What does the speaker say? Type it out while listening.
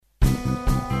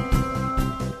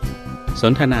ส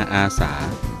นทนาอาสา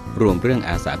รวมเรื่อง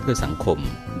อาสาเพื่อสังคม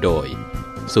โดย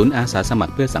ศูนย์อาสาสมัค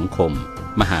รเพื่อสังคม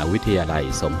มหาวิทยาลัย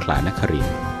สงขลานครินท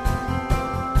ร์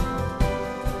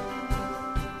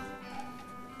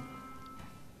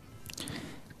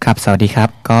ครับสวัสดีครับ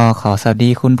ก็ขอสวัสดี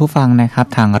คุณผู้ฟังนะครับ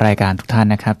ทางรายการทุกท่าน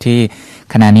นะครับที่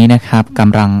ขณะนี้นะครับก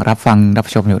ำลังรับฟังรับ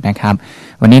ชมอยู่นะครับ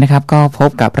วันนี้นะครับก็พบ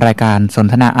กับรายการสน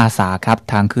ทนาอาสาครับ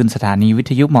ทางคลื่นสถานีวิ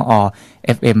ทยุมอ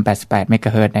FM 88 เมก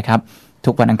ะเฮิรตซ์นะครับ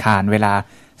ทุกวันอังคารเวลา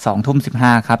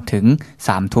 20:15 ครับถึง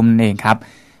 3:00 นเองครับ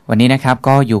วันนี้นะครับ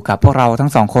ก็อยู่กับพวกเราทั้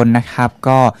งสองคนนะครับ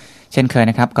ก็เช่นเคย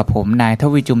นะครับกับผมนายท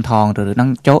วีจุมทองหรือน้อ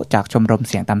งโจ๊ะจากชมรม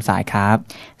เสียงตามสายครับ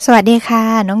สวัสดีค่ะ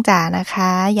น้องจ๋านะคะ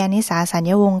ยานิสาสัญ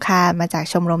ญวงศ์ค่ะมาจาก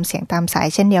ชมรมเสียงตามสาย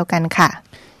เช่นเดียวกันค่ะ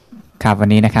ครับวัน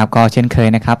นี้นะครับก็เช่นเคย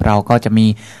นะครับเราก็จะมี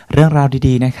เรื่องราว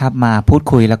ดีๆนะครับมาพูด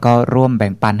คุยแล้วก็ร่วมแบ่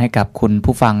งปันให้กับคุณ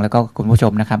ผู้ฟังแล้วก็คุณผู้ช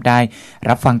มนะครับได้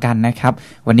รับฟังกันนะครับ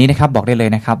วันนี้นะครับบอกได้เลย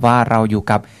นะครับว่าเราอยู่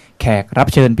กับแขกรับ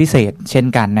เชิญพิเศษเช่น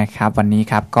กันนะครับวันนี้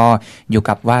ครับก็อยู่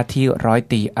กับว่าที่ร้อย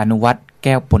ตรีอนุวัฒน์แ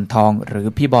ก้วปุ่นทองหรือ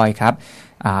พี่บอยครับ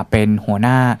เป็นหัวห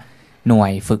น้าหน่ว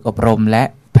ยฝึกอบรมและ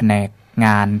แผนกง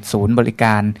านศูนย์บริก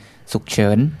ารฉุกเฉิ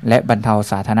นและบรรเทา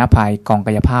สาธารณภัยกองก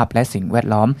ายภาพและสิ่งแวด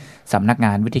ล้อมสำนักง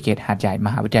านวิทยาเขตหาดใหญ่ม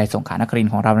หาวิทยาลัยสงขลานครินท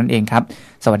ร์ของเรานั่นเองครับ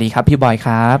สวัสดีครับพี่บอยค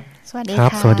รับสวัสดีครั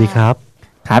บสวัสดีครับ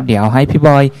ครับเดี๋ยวให้พี่บ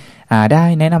อยได้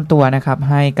แนะนำตัวนะครับ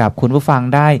ให้กับคุณผู้ฟัง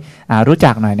ได้รู้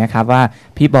จักหน่อยนะครับว่า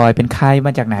พี่บอยเป็นใครม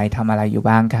าจากไหนทำอะไรอยู่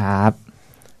บ้างครับ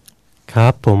ครั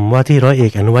บผมว่าที่ร้อยเอ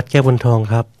กอนุวัฒน์แก้วบุญทอง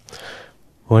ครับ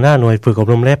หัวหน้าหน่วยฝึกอบ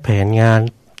รมและแผนงาน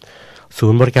ศู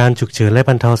นย์บริการฉุกเฉินและ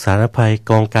บรรเทาสาธารณภัย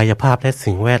กองกายภาพและ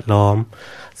สิ่งแวดล้อม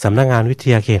สำนักงานวิท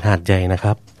ยาเขตหาดใหญ่นะค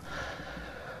รับ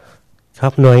ครั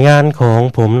บหน่วยงานของ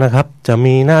ผมนะครับจะ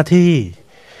มีหน้าที่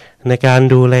ในการ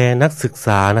ดูแลนักศึกษ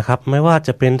านะครับไม่ว่าจ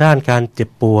ะเป็นด้านการเจ็บ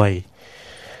ป่วย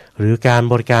หรือการ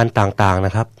บริการต่างๆน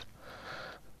ะครับ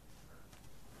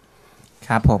ค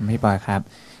รับผมพี่บอยครับ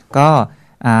ก็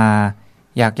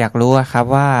อยากรู้ครับ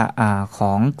ว่าข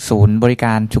องศูนย์บริก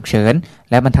ารฉุกเฉิน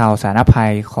และบรรเทาสาธารณภั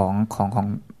ยของ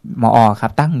มอครั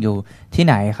บตั้งอยู่ที่ไ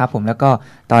หนครับผมแล้วก็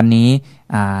ตอนนี้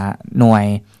หน่วย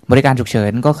บริการฉุกเฉิ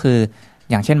นก็คือ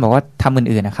อย่างเช่นบอกว่าทำ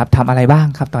อื่นๆนะครับทำอะไรบ้าง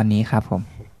ครับตอนนี้ครับผม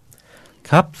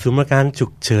ครับศูนย์บริการฉุ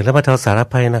กเฉินและบรรเทาสาธารณ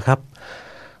ภัยนะครับ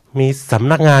มีส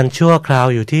ำนักงานชั่วคราว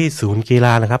อยู่ที่ศูนย์กีฬ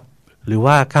านะครับหรือ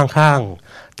ว่าข้าง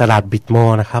ๆตลาดบิดมอ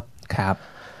นะครับครับ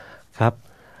ครับ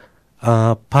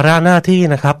ภาระหน้าที่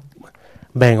นะครับ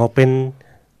แบ่งออกเป็น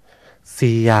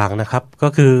4อย่างนะครับก็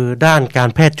คือด้านการ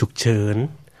แพทย์ฉุกเฉิน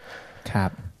ค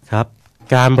รับ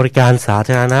การบริการสาธ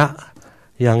ารณะ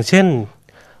อย่างเช่น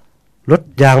รถ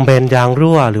ยางแบนยาง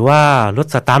รั่วหรือว่ารถ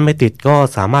สตาร์ทไม่ติดก็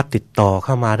สามารถติดต่อเ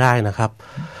ข้ามาได้นะครับ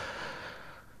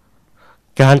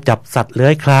การจับสัตว์เลื้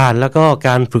อยคลานแล้วก็ก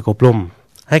ารฝึกอบรม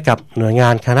ให้กับหน่วยงา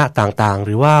นคณะต่างๆห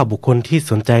รือว่าบุคคลที่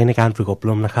สนใจในการฝึกอบร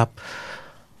มนะครับ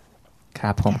ค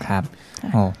รับผมครับ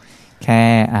โอ้แค่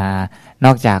น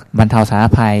อกจากบรรเทาสาธารณ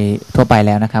ภัยทั่วไปแ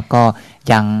ล้วนะครับก็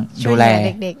ยังดูแล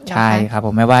ใช่ครับผ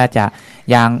มไม่ว่าจะ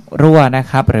ยางรั่วนะ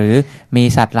ครับหรือมี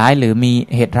สัตว์ร้ายหรือมี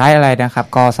เหตุร้ายอะไรนะครับ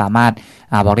ก็สามารถ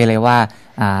บอกได้เลยว่า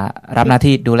รับหน้า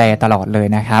ที่ดูแลตลอดเลย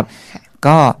นะครับ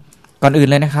ก็ก่อนอื่น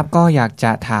เลยนะครับก็อยากจ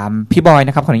ะถามพี่บอยน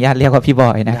ะครับขออนุญาตเรียกว่าพี่บ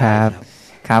อยนะครับ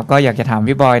ครับก็อยากจะถาม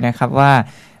พี่บอยนะครับว่า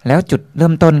แล้วจุดเริ่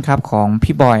มต้นครับของ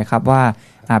พี่บอยครับว่า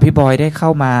พี่บอยได้เข้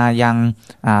ามายัง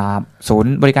ศูน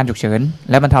ย์บริการฉุกเฉิน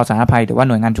และบรรเทาสาธารณภัยหรือว่า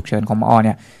หน่วยงานฉุกเฉินของมอเ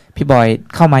นี่ยพี่บอย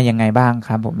เข้ามายังไงบ้างค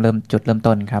รับผมจุดเริ่ม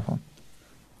ต้นครับผม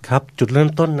ครับจุดเริ่ม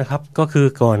ต้นนะครับก็คือ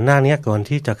ก่อนหน้านี้ก่อน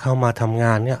ที่จะเข้ามาทำง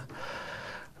านเนี่ย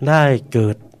ได้เกิ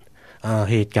ด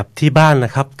เหตุกับที่บ้านน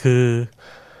ะครับคือ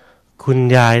คุณ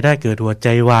ยายได้เกิดหัวใจ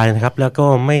วายนะครับแล้วก็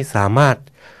ไม่สามารถ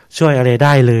ช่วยอะไรไ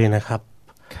ด้เลยนะครับ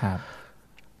ครับ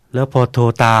แล้วพอโทร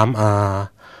ตาม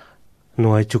ห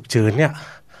น่วยฉุกเฉินเนี่ย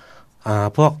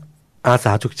พวกอาส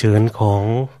าฉุกเฉินของ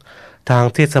ทาง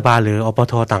เทศบาลหรืออป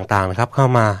ท.ต่างๆนะครับเข้า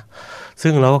มา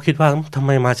ซึ่งเราก็คิดว่าทำไ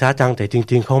มมาช้าจังแต่จ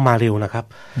ริงๆเขามาเร็วนะครับ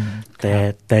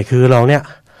แต่คือเราเนี่ย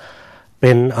เ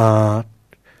ป็น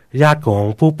ญาติของ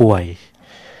ผู้ป่วย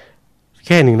แ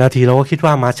ค่1 นาทีเราก็คิด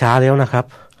ว่ามาช้าแล้วนะครับ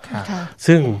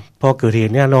ซึ่งพอเกิดเห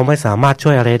ตุเนี่ยเราไม่สามารถช่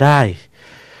วยอะไรได้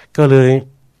ก็เลย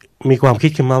มีความคิ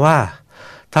ดขึ้นมาว่า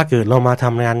ถ้าเกิดเรามาท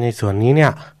ำงานในส่วนนี้เนี่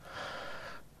ย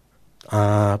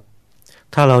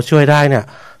ถ้าเราช่วยได้เนี่ย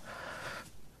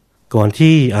ก่อน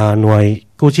ที่หน่วย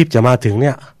กู้ชีพจะมาถึงเ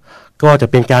นี่ยก็จะ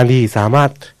เป็นการดีสามารถ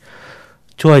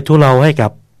ช่วยทุเลาให้กั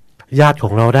บญาติข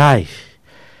องเราได้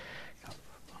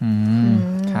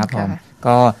ครับผม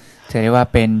ก็ถือได้ว่า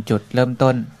เป็นจุดเริ่ม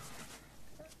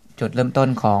ต้น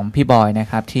ของพี่บอยนะ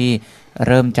ครับที่เ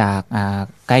ริ่มจาก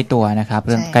ใกล้ตัวนะครับเ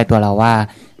รื่องใกล้ตัวเราว่า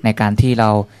ในการที่เรา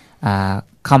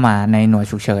เข้ามาในหน่วย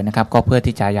ฉุกเฉินนะครับก็เพื่อ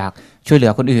ที่จะอยากช่วยเหลื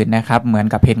อคนอื่นนะครับเหมือน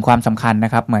กับเห็นความสำคัญน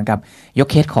ะครับเหมือนกับยก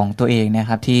เคสของตัวเองนะ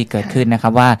ครับที่เกิดขึ้นนะครั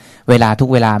บว่าทุก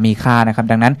เวลามีค่านะครับ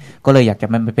ดังนั้นก็เลยอยากจะ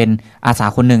มาเป็นอาสา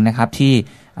คนหนึ่งนะครับที่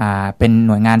เป็นห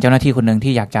น่วยงานเจ้าหน้าที่คนหนึ่ง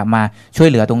ที่อยากจะมาช่วย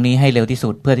เหลือตรงนี้ให้เร็วที่สุ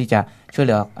ดเพื่อที่จะช่วยเห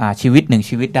ลือชีวิต1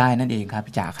ชีวิตได้นั่นเองครับ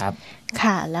พี่จ๋าครับ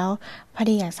ค่ะแล้วพอ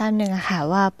ดีอยากทราบนึงค่ะ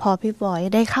ว่าพอพี่บอย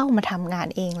ได้เข้ามาทำงาน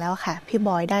เองแล้วค่ะพี่บ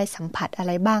อยได้สัมผัสอะไ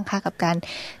รบ้างคะกับการ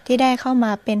ที่ได้เข้าม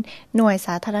าเป็นหน่วยส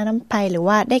าธารณภัยหรือ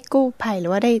ว่าได้กู้ภัยหรื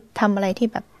อว่าได้ทำอะไรที่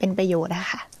แบบเป็นประโยชน์อะ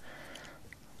ค่ะ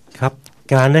ครับ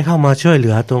การได้เข้ามาช่วยเห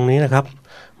ลือตรงนี้นะครับ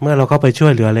เมื่อเราเข้าไปช่ว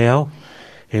ยเหลือแล้ว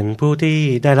เห็นผู้ที่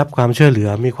ได้รับความช่วยเหลือ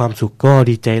มีความสุขก็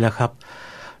ดีใจแล้วครับ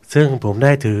ซึ่งผมไ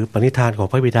ด้ถือปณิธานของ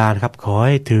พระบิดาครับขอใ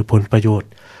ห้ถือผลประโยชน์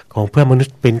ของเพื่อนมนุษ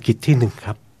ย์เป็นกิจที่1ค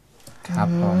รับครับ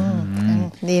ผม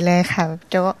ดีเลยค่ะ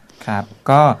โจ๊กครับ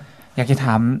ก็อยากจะถ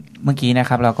ามเมื่อกี้นะ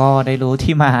ครับเราก็ได้รู้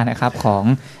ที่มานะครับของ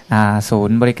ศูน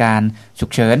ย์บริการฉุก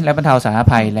เฉินและบรรเทาสาธารณ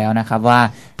ภัยแล้วนะครับว่า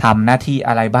ทำหน้าที่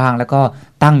อะไรบ้างแล้วก็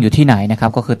ตั้งอยู่ที่ไหนนะครั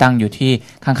บก็คือตั้งอยู่ที่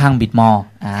ข้างๆบิดมอ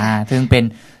ซึ่งเป็น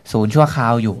ศูนย์ชั่วครา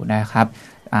วอยู่นะครับ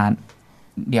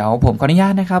เดี๋ยวผมขออนุญา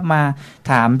ตนะครับมา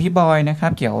ถามพี่บอยนะครั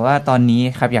บเกี่ยวว่าตอนนี้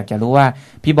ครับอยากจะรู้ว่า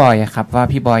พี่บอยครับว่า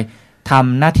พี่บอยท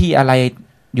ำหน้าที่อะไร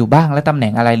อยู่บ้างและตำแหน่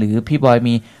งอะไรหรือพี่บอย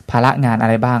มีภาระงานอะ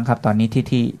ไรบ้างครับตอนนี้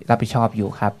ที่รับผิดชอบอยู่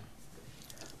ครับ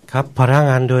ครับภาระ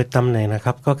งานโดยตำแหน่งนะค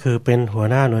รับก็คือเป็นหัว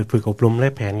หน้าหน่วยฝึกอบรมและ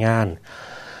แผนงาน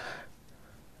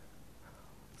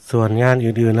ส่วนงาน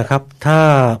อื่นๆนะครับถ้า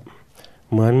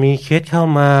เหมือนมีเคสเข้า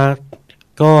มา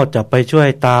ก็จะไปช่วย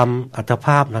ตามอัตภ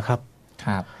าพนะครับค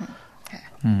รับ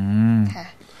ค่ะ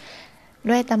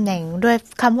ด้วยตำแหน่งด้วย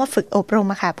คำว่าฝึกอบรม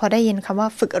อะค่ะพอได้ยินคำว่า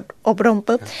ฝึกอบรม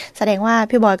ปุ๊บแสดงว่า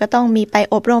พี่บอยก็ต้องมีไป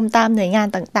อบรมตามหน่วยงาน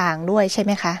ต่างๆด้วยใช่ไห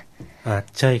มคะ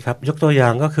ใช่ครับยกตัวอย่า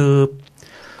งก็คือ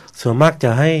ส่วนมากจ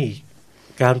ะให้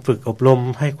การฝึกอบรม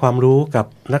ให้ความรู้กับ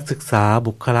นักศึกษา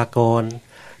บุคลากร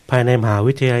ภายในมหา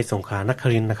วิทยาลัยสงขลานค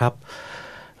รินทร์นะครับ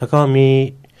แล้วก็มี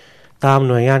ตาม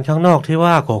หน่วยงานข้างนอกที่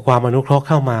ว่าขอความอนุเคราะห์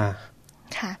เข้ามา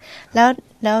ค่ะแ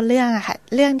ล้วเรื่องอะค่ะ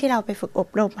เรื่องที่เราไปฝึกอบ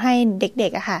รมให้เด็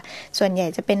กๆอะค่ะส่วนใหญ่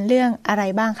จะเป็นเรื่องอะไร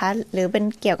บ้างคะหรือเป็น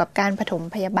เกี่ยวกับการปฐม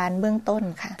พยาบาลเบื้องต้น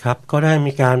ค่ะครับก็ได้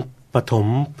มีการปฐม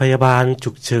พยาบาล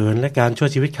ฉุกเฉินและการช่วย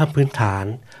ชีวิตขั้นพื้นฐาน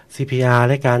CPR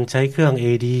และการใช้เครื่อง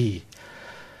AD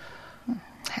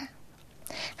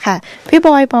ค่ะพี่บ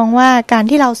อยมองว่าการ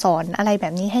ที่เราสอนอะไรแบ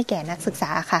บนี้ให้แก่นักศึกษ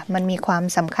าค่ะมันมีความ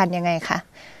สำคัญยังไงคะ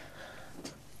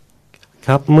ค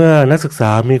รับเมื่อนักศึกษา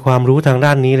มีความรู้ทางด้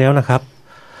านนี้แล้วนะครับ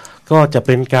ก็จะเ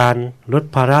ป็นการลด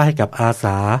ภาระให้กับอาส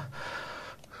า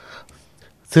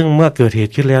ซึ่งเมื่อเกิดเห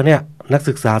ตุขึ้นแล้วเนี่ยนัก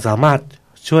ศึกษาสามารถ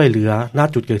ช่วยเหลือณ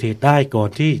จุดเกิดเหตุได้ก่อน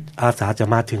ที่อาสาจะ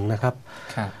มาถึงนะครับ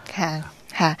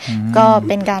ค่ะก็เ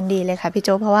ป็นการดีเลยค่ะพี่โจ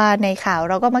เพราะว่าในข่าว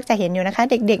เราก็มักจะเห็นอยู่นะคะ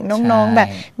เด็กๆน้องๆแบบ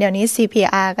เดี๋ยวนี้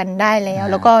CPR กันได้แ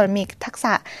ล้วก็มีทักษ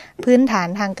ะพื้นฐาน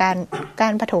ทางกา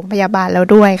รปฐมพยาบาลแล้ว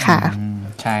ด้วยค่ะ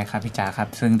ใช่ครับพี่จ๋าครับ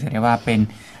ซึ่งถือได้ว่าเป็น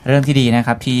เรื่องที่ดีนะค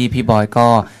รับที่พี่บอยก็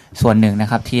ส่วนหนึ่งนะ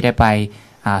ครับที่ได้ไป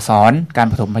สอนการ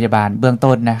ปฐมพยาบาลเบื้อง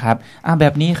ต้นนะครับแบ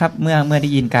บนี้ครับเมื่อได้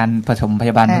ยินการปฐมพ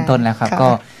ยาบาลเบื้องต้นแล้วครับก็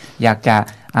อยากจะ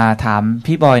ถาม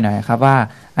พี่บอยหน่อยครับว่า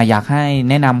อยากให้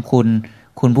แนะนำ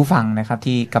คุณผู้ฟังนะครับ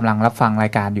ที่กำลังรับฟังรา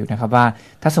ยการอยู่นะครับว่า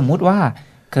ถ้าสมมุติว่า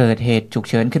เกิดเหตุฉุก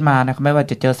เฉินขึ้นมานะครับไม่ว่า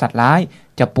จะเจอสัตว์ร้าย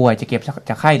จะป่วยจะเก็บ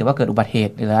จะไข้หรือว่าเกิดอุบัติเห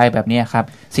ตุหรืออะไรแบบนี้ครับ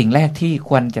สิ่งแรกที่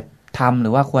ควรจะทำหรื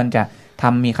อว่าควรจะท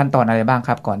ำมีขั้นตอนอะไรบ้างค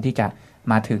รับก่อนที่จะ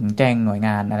มาถึงแจ้งหน่วยง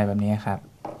านอะไรแบบนี้ครับ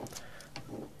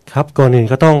ครับก่อนอื่น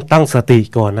ก็ต้องตั้งสติ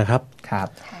ก่อนนะครับครับ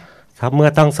เมื่อ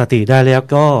ตั้งสติได้แล้ว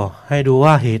ก็ให้ดู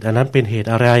ว่าเหตุอันนั้นเป็นเหตุ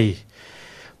อะไร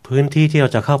พื้นที่ที่เรา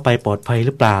จะเข้าไปปลอดภัยห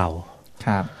รือเปล่า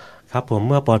ครับผม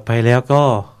เมื่อปลอดภัยแล้วก็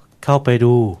เข้าไป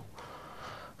ดู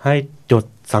ให้จด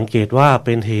สังเกตว่าเ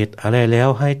ป็นเหตุอะไรแล้ว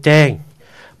ให้แจ้ง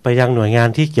ไปยังหน่วยงาน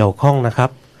ที่เกี่ยวข้องนะครับ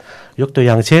ยกตัวอ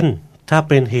ย่างเช่นถ้า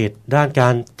เป็นเหตุด้านกา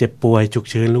รเจ็บป่วยฉุก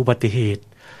เฉินหรืออุบัติเหตุ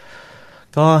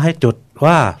ก็ให้จด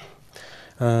ว่า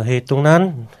เหตุตรงนั้น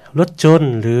รถชน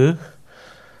หรือ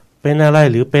เป็นอะไร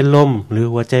หรือเป็นลมหรือ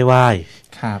หัวใจวาย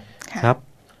ครับ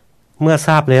เมื่อท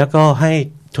ราบแล้วก็ให้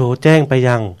โทรแจ้งไป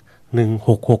ยัง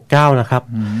1669นะครับ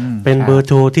เป็นเบอร์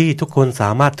โทรที่ทุกคนส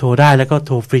ามารถโทรได้แล้วก็โ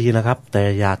ทรฟรีนะครับแต่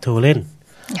อย่าโทรเล่น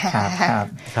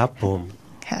ครับผม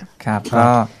ครับก็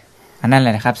อันนั้นแหล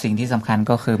ะนะครับสิ่งที่สำคัญ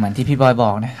ก็คือเหมือนที่พี่บอยบ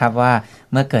อกนะครับว่า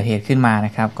เมื่อเกิดเหตุขึ้นมาน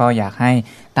ะครับก็อยากให้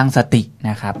ตั้งสติ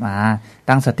นะครับ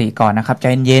ตั้งสติก่อนนะครับใจ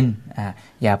เย็น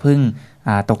อย่าพึ่ง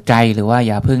ตกใจหรือว่าอ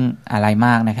ย่าพึ่งอะไรม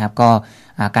ากนะครับก็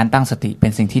การตั้งสติเป็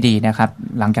นสิ่งที่ดีนะครับ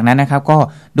หลังจากนั้นนะครับก็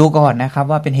ดูก่อนนะครับ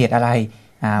ว่าเป็นเหตุอะไร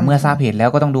เมื่อทราบเหตุแล้ว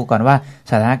ก็ต้องดูก่อนว่า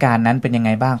สถานการณ์นั้นเป็นยังไง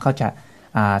บ้างเขาจะ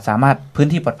สามารถพื้น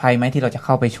ที่ปลอดภัยไหมที่เราจะเ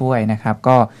ข้าไปช่วยนะครับ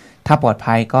ก็ถ้าปลอด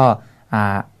ภัยก็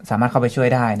สามารถเข้าไปช่วย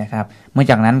ได้นะครับเมื่อ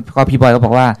จากนั้นก็พี่บอยก็บ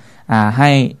อกว่า ให้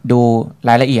ดูร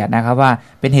ายละเอียดนะครับว่า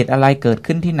เป็นเหตุอะไรเกิด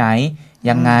ขึ้นที่ไหน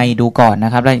ยังไงดูก่อนน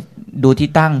ะครับแล้วดูที่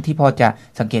ตั้งที่พอจะ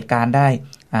สังเกตการได้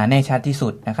แน่ชัดที่สุ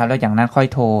ดนะครับแล้วอย่างนั้นค่อย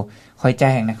โทรค่อยแ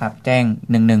จ้งนะครับแจ้ง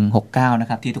1169นะ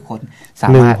ครับที่ทุกคนสาม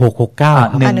ารถ1669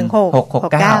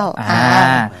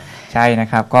 ใช่นะ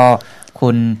ครับก็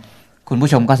คุณผู้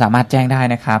ชมก็สามารถแจ้งได้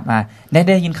นะครับไ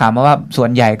ด้ยินข่าวมาว่าส่วน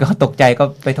ใหญ่ก็ตกใจก็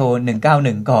ไปโทร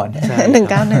191ก่อน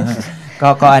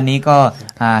191ก็อันนี้ก็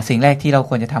สิ่งแรกที่เรา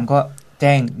ควรจะทำก็แ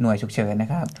จ้งหน่วยฉุกเฉินนะ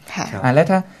ครับแล้ว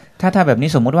ถ้าแบบนี้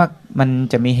สมมุติว่ามัน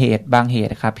จะมีเหตุบางเหตุ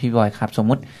ครับพี่บอยครับสม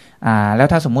มุติแล้ว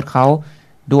ถ้าสมมุติเขา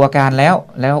ดูอาการแล้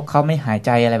วเขาไม่หายใ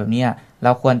จอะไรแบบนี้เร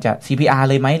าควรจะ CPR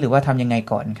เลยไหมหรือว่าทำยังไง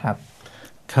ก่อนครับ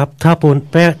ครับถ้า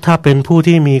เป็นผู้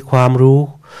ที่มีความรู้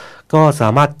ก็สา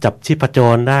มารถจับชีพจ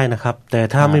รได้นะครับแต่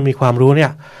ถ้าไม่มีความรู้เนี่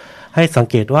ยให้สัง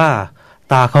เกตว่า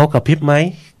ตาเขากระพริบไหม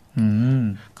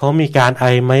เขามีการไอ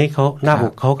ไหมเขาหน้าอ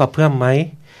กเขากระเพื่อมไหม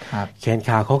แขนข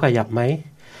าเขาขยับไหม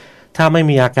ถ้าไม่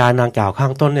มีอาการดังกล่าวข้า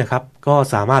งต้นเนี่ยครับก็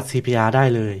สามารถ CPR ได้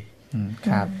เลยค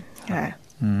รับ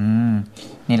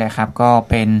นี่แหละครับก็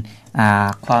เป็น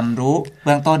ความรู้เ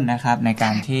บื้องต้นนะครับในกา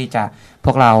รที่จะพ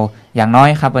วกเราอย่างน้อย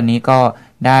ครับวันนี้ก็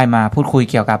ได้มาพูดคุย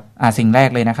เกี่ยวกับสิ่งแรก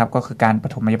เลยนะครับก็คือการป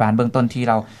ฐมพยาบาลเบื้องต้นที่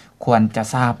เราควรจะ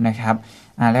ทราบนะครับ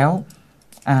แล้ว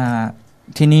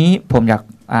ทีนี้ผมอยาก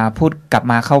พูดกลับ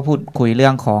มาเข้าพูดคุยเรื่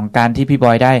องของการที่พี่บ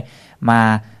อยได้มา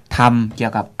ทำเกี่ย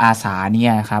วกับอาสาเนี่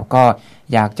ยครับก็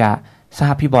อยากจะทรา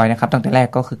บพี่บอยนะครับตั้งแต่แรก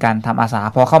ก็คือการทำอาสา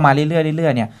พอเข้ามาเรื่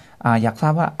อยๆเนี่ยอยากทรา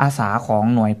บว่าอาสาของ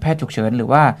หน่วยแพทย์ฉุกเฉินหรือ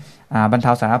ว่าบรรเท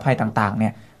าสาธารณภัยต่างๆเนี่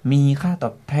ยมีค่าตอ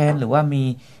บแทนหรือว่า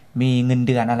มีเงินเ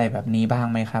ดือนอะไรแบบนี้บ้าง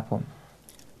ไหมครับผม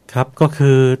ครับก็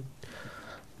คือ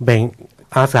แบ่ง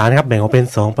อาสานะครับแบ่งออกเป็น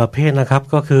2ประเภทนะครับ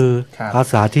ก็คืออา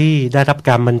สาที่ได้รับก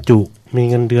ารบรรจุมี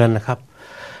เงินเดือนนะครับ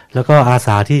แล้วก็อาส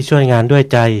าที่ช่วยงานด้วย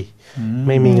ใจไ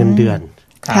ม่มีเงินเดือน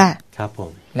ครับผม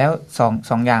แล้ว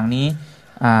สองอย่างนี้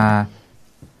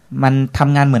มันท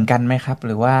ำงานเหมือนกันไหมครับห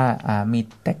รือว่ามี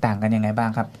แตกต่างกันยังไงบ้าง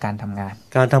ครับการทำง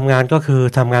านก็คือ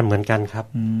ทำงานเหมือนกันครับ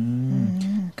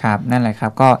ครับนั่นแหละครั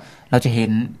บก็เราจะเห็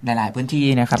นหลายๆพื้นที่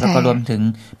นะครับแล้วก็รวมถึง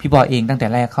พี่บอยเองตั้งแต่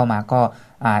แรกเข้ามาก็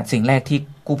สิ่งแรกที่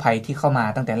กู้ภัยที่เข้ามา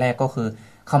ตั้งแต่แรกก็คือ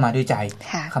เข้ามาด้วยใจ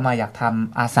เข้ามาอยากท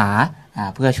ำอาสา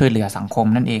เพื่อช่วยเหลือสังคม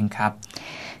นั่นเองครับ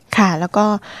ค่ะแล้วก็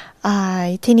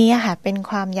ทีนี้ค่ะเป็น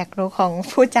ความอยากรู้ของ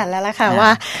ผู้จัดแล้วล่ะค่ะว่า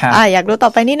อยากรู้ต่อ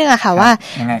ไปนิดนึงอะค่ะว่า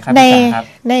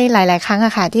ในหลายๆครั้งอ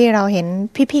ะค่ะที่เราเห็น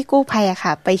พี่ๆกู้ภัยอะค่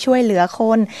ะไปช่วยเหลือค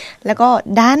นแล้วก็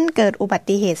ดันเกิดอุบั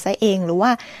ติเหตุซะเองหรือว่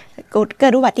าเกิ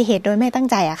ดอุบัติเหตุโดยไม่ตั้ง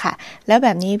ใจอะค่ะแล้วแบ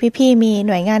บนี้พี่ๆมีห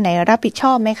น่วยงานไหนรับผิดช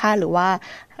อบไหมคะหรือว่า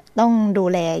ต้องดู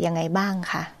แลยังไงบ้าง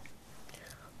คะ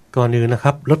ก่อนอื่นนะค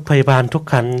รับรถพยาบาลทุก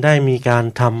คันได้มีการ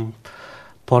ท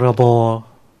ำพรบ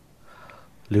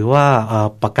หรือว่า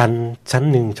ประกันชั้น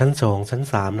1ชั้น2ชั้น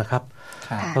3นะครับ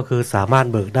ก็คือสามารถ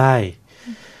เบิกได้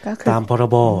ตามพร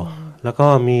บแล้วก็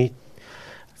มี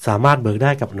สามารถเบิกไ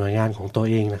ด้กับหน่วยงานของตัว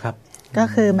เองนะครับก็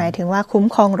คือหมายถึงว่าคุ้ม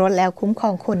ครองรถแล้วคุ้มครอ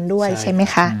งคนด้วยใช่ไหม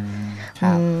คะ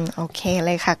โอเคเ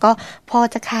ลยค่ะก็พอ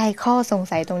จะคลายข้อสง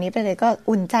สัยตรงนี้ไปเลยก็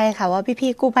อุ่นใจค่ะว่า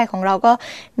พี่ๆกู้ภัยของเราก็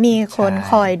มีคน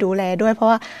คอยดูแลด้วยเพราะ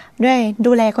ว่าด้วย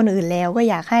ดูแลคนอื่นแล้วก็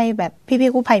อยากให้แบบพี่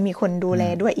ๆกู้ภัยมีคนดูแล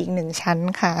ด้วยอีก1ชั้น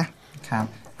ค่ะครับ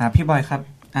พี่บอยครับ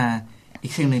อี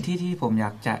กสิ่งหนึ่งที่ผมอย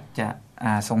ากจะ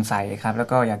สงสัยครับแล้ว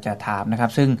ก็อยากจะถามนะครั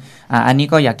บซึ่งอันนี้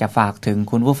ก็อยากจะฝากถึง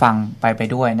คุณผู้ฟังไป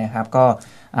ด้วยนะครับก็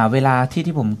เวลา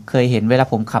ที่ผมเคยเห็นเวลา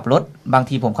ผมขับรถบาง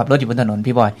ทีผมขับรถอยู่บนถนน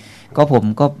พี่บอย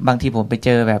ก็บางทีผมไปเจ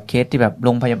อแบบเคสที่แบบล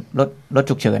งพยาบาลรถ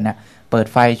ฉุกเฉินน่ะเปิด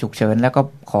ไฟฉุกเฉินแล้วก็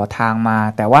ขอทางมา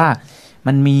แต่ว่า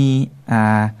มันมี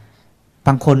บ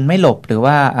างคนไม่หลบหรือ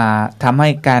ว่าทำให้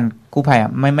การกู้ภัย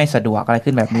ไม่สะดวกอะไร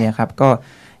ขึ้นแบบนี้ครับก็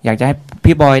อยากจะให้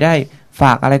พี่บอยได้ฝ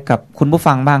ากอะไรกับคุณผู้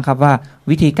ฟังบ้างครับว่า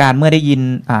วิธีการเมื่อไ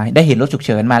ด้เห็นรถฉุกเ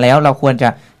ฉินมาแล้วเราควรจะ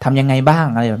ทำยังไงบ้าง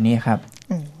อะไรแบบนี้ครับ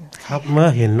ครับเมื่อ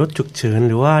เห็นรถฉุกเฉิน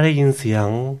หรือว่าได้ยินเสียง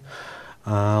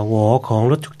หวอของ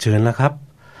รถฉุกเฉินนะครับ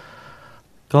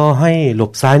ก็ให้หล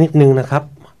บซ้ายนิดนึงนะครับ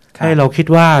ให้เราคิด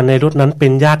ว่าในรถนั้นเป็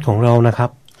นญาติของเรานะครับ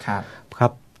ครั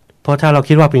บเพราะถ้าเรา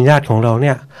คิดว่าเป็นญาติของเราเ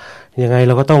นี่ยยังไงเ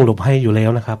ราก็ต้องหลบให้อยู่แล้ว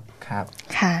นะครับครับ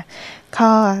ค่ะ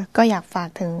ก็อยากฝาก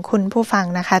ถึงคุณผู้ฟัง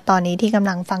นะคะตอนนี้ที่กำ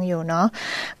ลังฟังอยู่เนาะ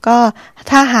ก็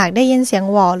ถ้าหากได้ยินเสียง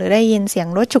หวอหรือได้ยินเสียง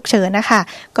รถฉุกเฉินนะคะ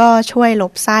ก็ช่วยหล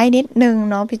บซ้ายนิดนึง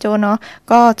เนาะพี่โจเนาะ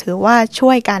ก็ถือว่าช่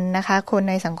วยกันนะคะคน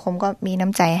ในสังคมก็มีน้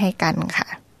ำใจให้กันค่ะ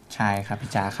ใช่ครับ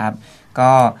พี่จ๋าครับ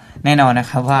ก็แน่นอนนะ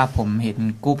ครับว่าผมเห็น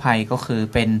กู้ภัยก็คือ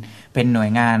เป็นหน่วย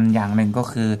งานอย่างหนึ่งก็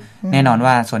คือแน่นอน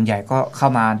ว่าส่วนใหญ่ก็เข้า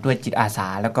มาด้วยจิตอาสา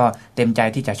แล้วก็เต็มใจ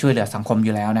ที่จะช่วยเหลือสังคมอ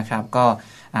ยู่แล้วนะครับ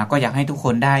ก็อยากให้ทุกค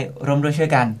นได้ร่วมด้วยช่วย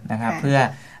กันนะครับเพื่อ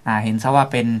เห็นซะว่า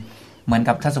เป็นเหมือน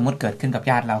กับถ้าสมมติเกิดขึ้นกับ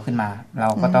ญาติเราขึ้นมาเรา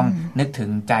ก็ต้องนึกถึง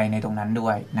ใจในตรงนั้นด้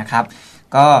วยนะครับ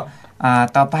ก็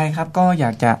ต่อไปครับก็อย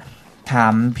ากจะถา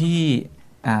มพี่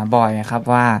บอยครับ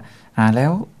ว่าแล้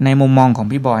วในมุมมองของ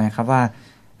พี่บอยครับว่า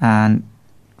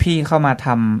พี่เข้ามาท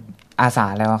ำอาสา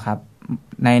แล้วครับ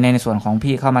ในส่วนของ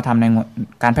พี่เข้ามาทำใน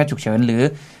การแพทย์ฉุกเฉินหรือ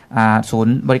ศูน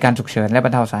ย์บริการฉุกเฉินและบ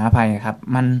รรเทาสาธารณภัยครับ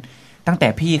มันตั้งแต่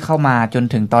พี่เข้ามาจน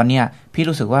ถึงตอนเนี้ยพี่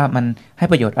รู้สึกว่ามันให้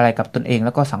ประโยชน์อะไรกับตนเองแ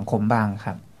ล้วก็สังคมบ้างค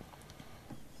รับ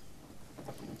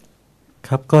ค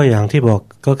รับก็อย่างที่บอก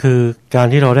ก็คือการ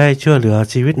ที่เราได้ช่วยเหลือ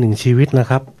ชีวิตหนึ่งชีวิตนะ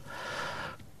ครับ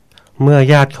เมื่อ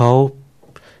ญาติเขา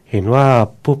เห็นว่า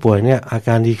ผู้ป่วยเนี่ยอาก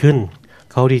ารดีขึ้น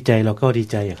เขาดีใจเราก็ดี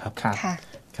ใจครับค่ะ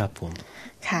ครับผม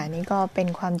ค่ะนี่ก็เป็น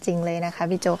ความจริงเลยนะคะ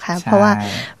พี่โจค่ะเพราะว่า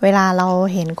เวลาเรา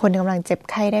เห็นคนกำลังเจ็บ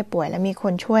ไข้ได้ป่วยแล้วมีค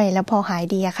นช่วยแล้วพอหาย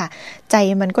ดีอะค่ะใจ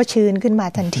มันก็ชื้นขึ้นมา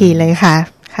ทันทีเลยค่ะ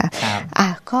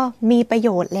ก็มีประโย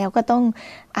ชน์แล้วก็ต้อง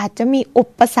อาจจะมีอุ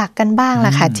ปสรรคกันบ้างล่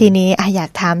ะค่ะทีนี้อยาก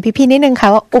ถามพี่ๆนิดนึงค่ะ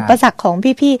ว่าอุปสรรคของ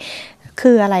พี่ๆ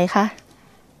คืออะไรคะ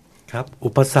ครับอุ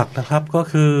ปสรรคนะครับก็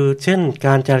คือเช่นก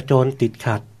ารจราจรติด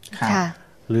ขัด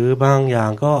หรือบางอย่า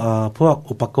งก็พวก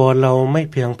อุปกรณ์เราไม่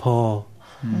เพียงพอ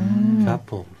ครับ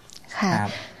ผมค่ะ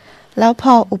แล้วพ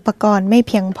ออุปกรณ์ไม่เ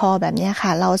พียงพอแบบนี้ค่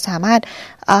ะเราสามารถ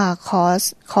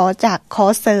ขอ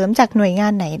เสริมจากหน่วยงา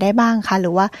นไหนได้บ้างคะหรื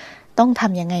อว่าต้องท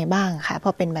ำยังไงบ้างคะพ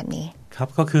อเป็นแบบนี้ครับ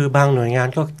ก็คือบางหน่วยงาน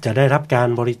ก็จะได้รับการ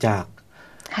บริจาค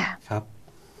ค่ะครับ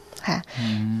ค่ะ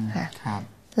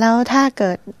แล้วถ้าเ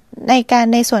กิด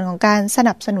ในส่วนของการส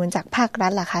นับสนุนจากภาครั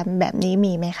ฐล่ะคะแบบนี้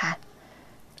มีไหมคะ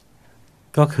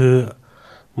ก็คือ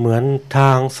เหมือนท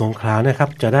างสงขลานะครับ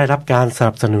จะได้รับการส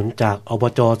นับสนุนจากอบ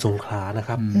จ.สงขลานะค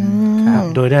รับ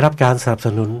โดยได้รับการสนับส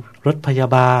นุนรถพยา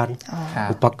บาล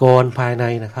อุปกรณ์ภายใน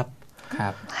นะครับครั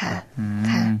บ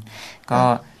ก็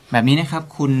แบบนี้นะครับ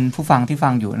คุณผู้ฟังที่ฟั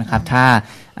งอยู่นะครับถ้า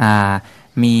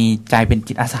มีใจเป็น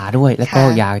จิตอาสาด้วยแล้วก็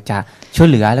อยากจะช่วย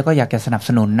เหลือแล้วก็อยากจะสนับส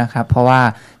นุนนะครับเพราะว่า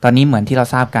ตอนนี้เหมือนที่เรา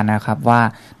ทราบกันนะครับว่า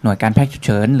หน่วยการแพทย์ฉุกเ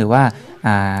ฉินหรือว่า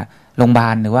โรงพยาบา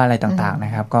ลหรือว่าอะไรต่างๆน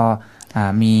ะครับก็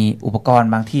มีอุปกรณ์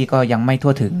บางที่ก็ยังไม่ทั่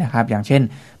วถึงนะครับอย่างเช่น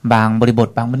บางบริบท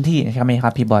บางพื้นที่ใช่ไหมค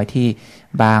รับพี่บอยที่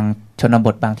บางชนบ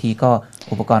ทบางทีก็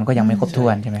อุปกรณ์ก็ยังไม่ครบถ้ว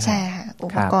นใช่ไหมครับใช่ค่ะอุ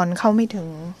ปกรณ์เข้าไม่ถึง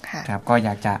ค่ะครับก็อย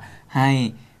ากจะให้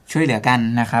ช่วยเหลือกัน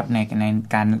นะครับใน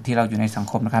การที่เราอยู่ในสัง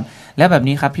คมนะครับแล้วแบบ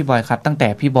นี้ครับพี่บอยครับตั้งแต่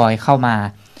พี่บอยเข้ามา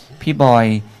พี่บอย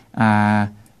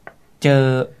เจอ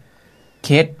เค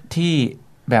สที่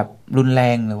แบบรุนแร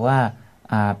งหรือว่า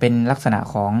เป็นลักษณะ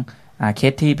ของเค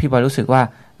สที่พี่บอยรู้สึกว่า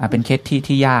เป็นเคส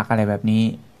ที่ยากอะไรแบบนี้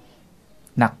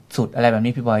หนักสุดอะไรแบบ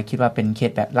นี้พี่บอยคิดว่าเป็นเค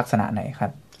สแบบลักษณะไหนครั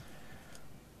บ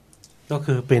ก็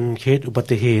คือเป็นเคสอุบั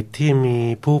ติเหตุที่มี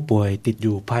ผู้ป่วยติดอ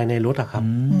ยู่ภายในรถอะครับ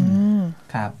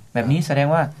ครับแบบนี้แสดง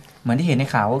ว่าเหมือนที่เห็นใน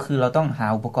ข่าวก็คือเราต้องหา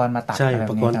อุปกรณ์มาตัดใช่อุ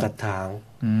ปกรณ์ตัดทาง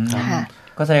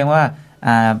ก็แสดงว่า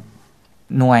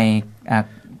หน่วย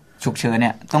ฉุกเฉินเ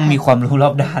นี่ยต้องมีความรู้รอ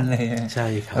บด้านเลยใช่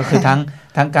ครับก็คือ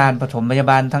ทั้งการปฐมพยา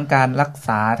บาลทั้งการรักษ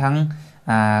าทั้ง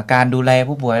การดูแล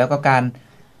ผู้ป่วยแล้วก็การ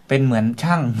เป็นเหมือน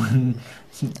ช่าง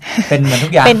เป็นเหมือนทุ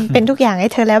กอย่างเป็นทุกอย่างให้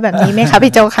เธอแล้วแบบนี้ไหมคะ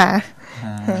พี่โจค่ะ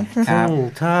ซึ่ง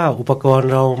ถ้าอุปกรณ์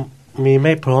เรามีไ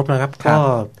ม่พร้อมนะครับก็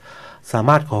สาม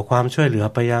ารถขอความช่วยเหลือ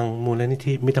ไปยังมูลนิ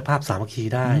ธิมิตรภาพสามัคคี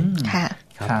ได้ค่ะ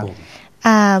ครับผม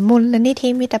มูลนิธิ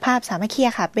มิตรภาพสามัคคี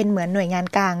ค่ะเป็นเหมือนหน่วยงาน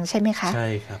กลางใช่ไหมคะใช่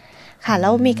ครับค่ะแล้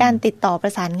วมีการติดต่อปร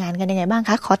ะสานงานกันยังไงบ้าง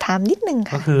คะขอถามนิดนึง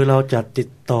ค่ะก็คือเราจะติด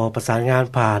ต่อประสานงาน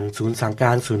ผ่านศูนย์สั่งก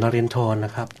ารศูนย์นเรนทรน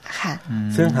ะครับค่ะ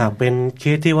ซึ่งหากเป็นเค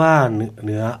สที่ว่าเห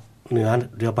นือ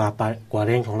เรือบากว่าเ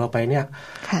ร่งของเราไปเนี่ย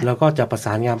เราก็จะประส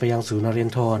านงานไปยังศูนย์นเรน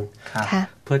ทร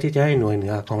เพื่อที่จะให้หน่วยเหนื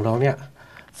อของเราเนี่ย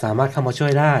สามารถเข้ามาช่ว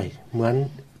ยได้เหมือน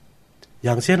อ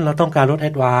ย่างเช่นเราต้องการรถแอ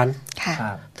ดวานซ์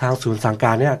ทางศูนย์สั่งก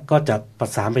ารเนี่ยก็จะประ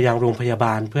สานไปยังโรงพยาบ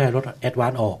าลเพื่อให้รถแอดวา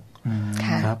นซ์ออก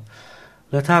ครับ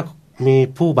แล้วถ้ามี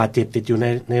ผู้บาดเจ็บติดอยู่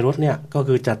ในรถเนี่ยก็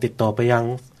คือจะติดต่อไปยัง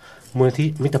มูลนิธิ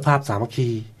มิตรภาพสามัคคี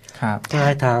เพื่อใ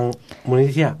ห้ทางมูลนิ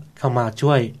ธิเข้ามา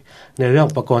ช่วยในเรื่อง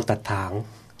อุปกรณ์ตัดถาง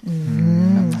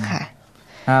ค่ะ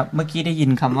เมื่อกี้ได้ยิน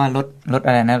คำว่ารถอ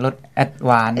ะไรนะรถแอด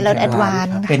วานซ์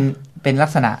เป็นลั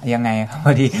กษณะยังไงครับพ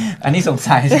อดีอันนี้สง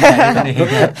สัย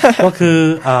ก็คือ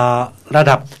ระ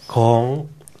ดับของ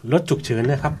รถฉุกเฉิน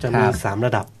นะครับจะมี3ร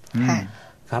ะดับ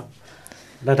ครับ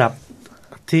ระดับ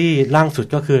ที่ล่างสุด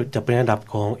ก็คือจะเป็นระดับ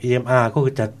ของ EMR ก็คื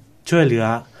อจะช่วยเหลือ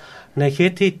ในเค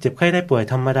สที่เจ็บไข้ได้ป่วย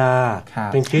ธรรมดา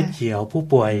เป็นเคสเขียวผู้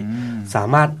ป่วยสา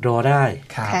มารถรอได้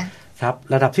ครับ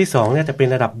ระดับที่2เนี่ยจะเป็น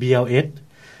ระดับ BLS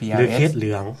หรือเคสเห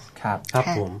ลืองครับ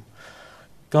ผม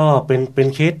ก็เป็น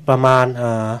เคสประมาณ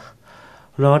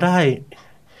รอได้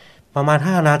ประมาณ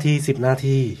5นาที10นา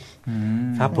ที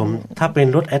ครับผมถ้าเป็น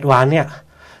รถแอดวานซ์เนี่ย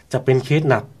จะเป็นเคส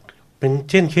หนักเป็น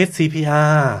เช่นเคส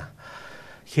CPR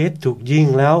เค เคสถูกยิง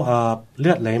แล้วเลื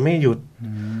อดไหลไม่หยุด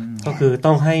ก็คือ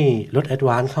ต้องให้รถแอดว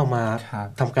านซ์เข้ามา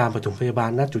ทำการปฐมพยาบาล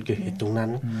ณจุดเกิดเหตุตรงนั้น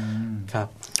ครับ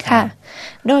ค่ะ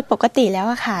โดยปกติแล้ว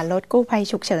ค่ะรถกู้ภัย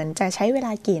ฉุกเฉินจะใช้เวล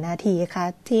ากี่นาทีคะ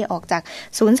ที่ออกจาก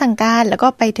ศูนย์สั่งการแล้วก็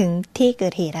ไปถึงที่เกิ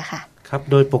ดเหตุอะค่ะครับ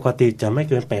โดยปกติจะไม่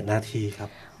เกิน8นาทีครั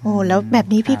บโอ้แล้วแบบ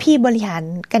นี้พี่ๆบริหาร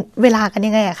กันเวลากัน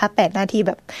ยังไงอะคะ8นาทีแ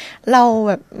บบเรา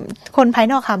แบบคนภาย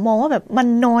นอกค่ะมองว่าแบบมัน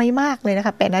น้อยมากเลยนะค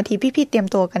ะ8นาทีพี่ๆเตรียม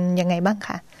ตัวกันยังไงบ้างค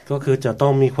ะก็คือจะต้อ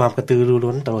งมีความกระตือรือ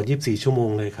ร้นตลอด24ชั่วโมง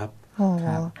เลยครับ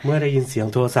เมื่อได้ยินเสียง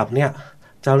โทรศัพท์เนี่ย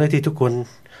เจ้าหน้าที่ทุกคน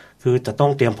คือจะต้อ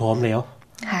งเตรียมพร้อมแล้ว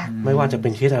ไม่ว่าจะเป็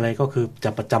นเคสอะไรก็คือจะ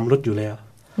ประจำรถอยู่แล้ว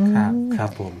ครับ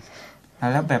ผม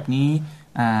แล้วแบบนี้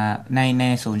ใน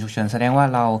ศูนย์ฉุกเฉินแสดงว่า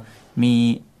เรามี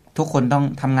ทุกคนต้อง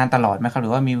ทำงานตลอดไหมครับหรื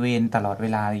อว่ามีเวรตลอดเว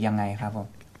ลายังไงครับผม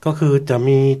ก็คือจะ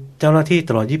มีเจ้าหน้าที่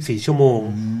ตลอด24ชั่วโมง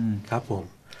ครับผม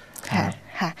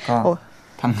ค่ะก็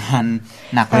ทำงาน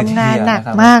หนักเลยทีเดียวนะค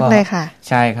รับมากเลยค่ะ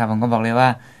ใช่ครับผมก็บอกเลยว่า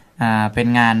เป็น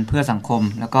งานเพื่อสังคม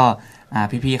แล้วก็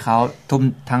พี่ๆเขาทุ่ม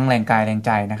ทั้งแรงกายแรงใ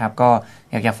จนะครับก็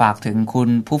อยากจะฝากถึงคุณ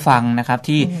ผู้ฟังนะครับ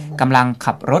ที่กำลัง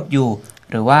ขับรถอยู่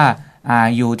หรือว่า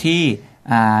อยู่ที่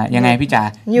ยังไงพี่จ๋า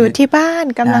อยู่ที่บ้าน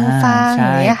กำลังฟังอย่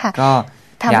างนี้ค่ะก็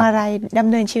ทำอะไรดำ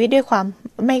เนินชีวิตด้วยความ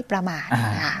ไม่ประมาท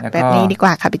แบบนี้ดีกว่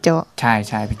าค่ะพี่โจใช่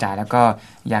ใช่พี่จ๋าแล้วก็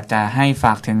อยากจะให้ฝ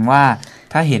ากถึงว่า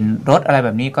ถ้าเห็นรถอะไรแบ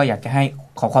บนี้ก็อยากจะให้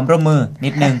ขอความร่วมมือนิ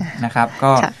ดนึงนะครับ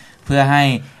ก็เพื่อให้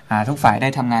ทุกฝ่ายได้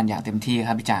ทำงานอย่างเต็มที่ค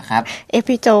รับพี่จ๋าครับ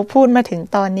พี่โจพูดมาถึง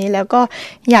ตอนนี้แล้วก็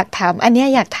อยากถามอันนี้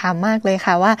อยากถามมากเลย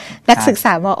ค่ะว่านักศึกษ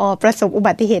ามอ.ประสบอุ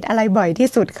บัติเหตุอะไรบ่อยที่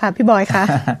สุดค่ะพี่บอยคะ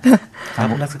ครับ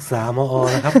นักศึกษามอ.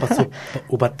นะครับประสบ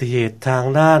อุบัติเหตุทาง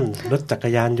ด้านรถจัก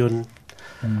รยานยนต์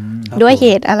ด้วยเห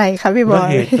ตุอะไรคะพี่บอยด้วย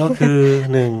เหตุก็คือ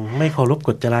1ไม่เคารพก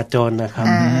ฎจราจรนะครับ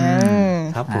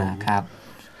ครับผมครับ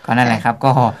ก็นั่นแหละครับ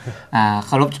ก็เ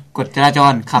คารพกฎจราจ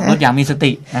รขับรถอย่างมีส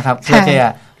ตินะครับเพื่อจะ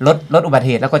ลดอุบัติเ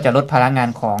หตุแล้วก็จะลดภาระงาน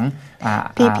ของ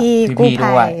พี่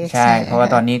ด้วยใช่เพราะว่า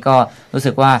ตอนนี้ก็รู้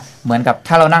สึกว่าเหมือนกับ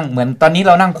ถ้าเรานั่งเหมือนตอนนี้เ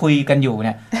รานั่งคุยกันอยู่เ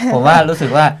นี่ยผมว่ารู้สึก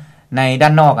ว่าในด้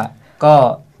านนอกก็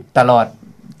ตลอด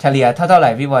เฉลี่ยเท่าไหร่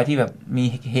พี่บอยที่แบบมี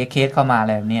เคสเข้ามาอะไ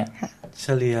รแบบนี้เฉ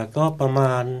ลี่ยก็ประม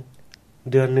าณ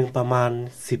เดือนหนึ่งประมาณ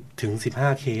10 ถึง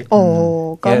 15เคสโอ้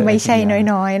ก็ไม่ใช่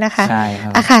น้อยๆนะคะใช่ครั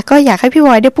บค่ะก็อยากให้พี่บ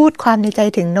อยได้พูดความในใจ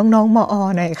ถึงน้องๆมอ.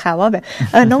หน่อยค่ะว่าแบบ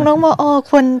น้องๆมอ.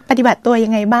ควรปฏิบัติตัวยั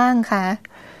งไงบ้างคะ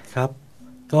ครับ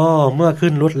ก็เมื่อขึ้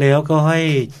นรถแล้วก็ให้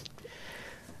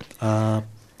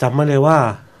จำไว้เลยว่า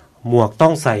หมวกต้อ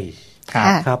งใส่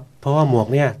ครับเพราะว่าหมวก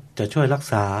เนี่ยจะช่วยรัก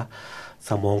ษาส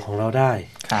มองของเราได้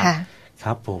ค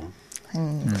รับผม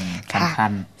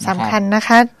สำคัญนะค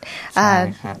ะ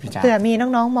เผื่อมี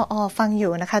น้องๆมอ.ฟังอ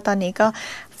ยู่นะคะตอนนี้ก็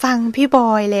ฟังพี่บ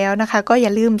อยแล้วนะคะก็อย่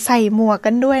าลืมใส่หมวก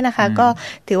กันด้วยนะคะก็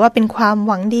ถือว่าเป็นความ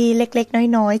หวังดีเล็กๆ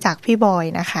น้อยๆจากพี่บอย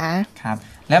นะคะครับ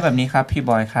และแบบนี้ครับพี่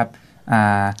บอยครับ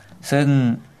ซึ่ง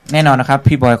แน่นอนนะครับ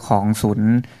พี่บอยของศูนย์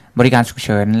บริการฉุกเ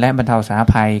ฉินและบรรเทาสาธารณ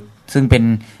ภัยซึ่งเป็น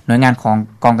หน่วยงานของ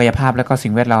กองกายภาพและก็สิ่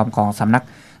งแวดล้อมของสำนัก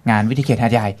งานวิทยาเขตหา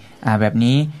ดใหญ่แบบ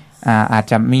นี้อาจ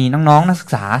จะมีน้องๆนักศึ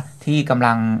กษาที่กำ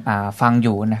ลังฟังอ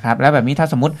ยู่นะครับแล้วแบบนี้ถ้า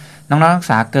สมมติน้องๆนักศึก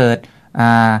ษาเกิด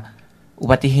อุ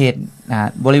บัติเหตุ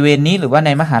บริเวณนี้หรือว่าใน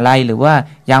มหาลัยหรือว่า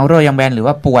ยางรั่วยางแบนหรือ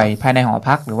ว่าป่วยภายในหอ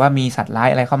พักหรือว่ามีสัตว์ร้าย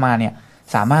อะไรเข้ามาเนี่ย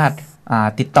สามารถ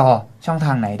ติดต่อช่องท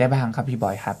างไหนได้บ้างครับพี่บ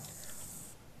อยครับ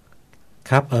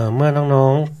ครับเมื่อน้อ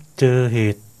งๆเจอเห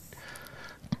ตุ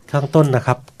ข้างต้นนะค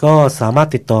รับก็สามารถ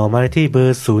ติดต่อมาได้ที่เบอ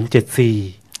ร์074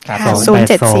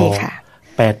 ค่ะ888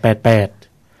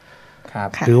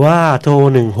หรือว่าโทร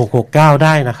1669ไ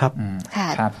ด้นะครับ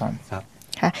ครับผมครับ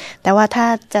ค่ะแต่ว่าถ้า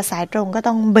จะสายตรงก็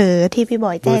ต้องเบอร์ที่พี่บ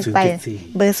อยแจ้งไป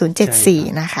เบอร์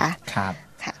074นะคะครับ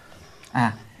ค่ะ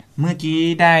เมื่อกี้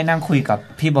ได้นั่งคุยกับ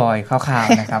พี่บอยคร่าว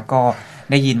ๆนะครับก็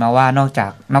ได้ยินมาว่านอก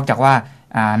จากว่า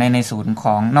ในศูนย์ข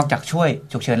องนอกจากช่วย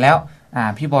ฉุกเฉินแล้ว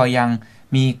พี่บอยยัง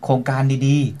มีโครงการ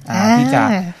ดีๆที่จะ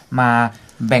มา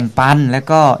แบ่งปันแล้ว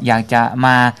ก็อยากจะม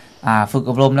าฝึก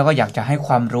อบรมแล้วก็อยากจะให้ค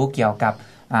วามรู้เกี่ยวกับ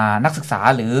นักศึกษา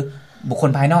หรือบุคคล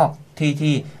ภายนอก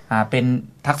ที่เป็น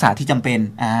ทักษะที่จำเป็น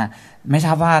ไม่ทร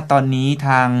าบว่าตอนนี้ท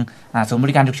างศูนย์บ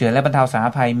ริการฉุกเฉินและบรรเทาสาธา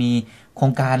รณภัยมีโคร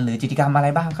งการหรือกิจกรรมอะไร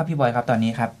บ้างครับพี่บอยครับตอน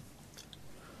นี้ครับ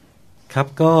ครับ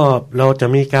ก็เราจะ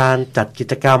มีการจัดกิ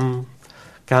จกรรม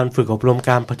การฝึกอบรม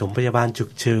การปฐมพยาบาลฉุก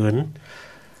เฉิน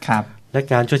ครับและ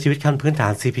การช่วยชีวิตขั้นพื้นฐา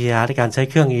น CPR ในการใช้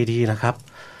เครื่อง AED นะครับ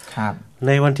ใ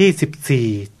นวันที่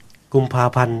14กุมภา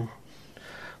พันธ์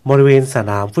บริเวณส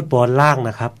นามฟุตบอลล่าง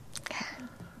นะครับ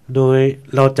โดย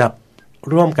เราจะ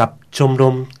ร่วมกับชมร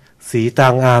มสีตา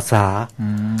งอาสา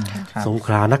สงข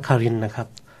ลานครินทร์นะครับ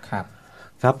ค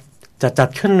รับจะจัด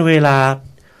ขึ้นเวลา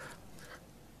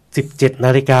 17 น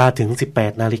าฬิกาถึง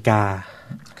 18 นาฬิกา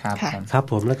ครับ ครับ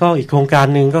ผมแล้วก็อีกโครงการ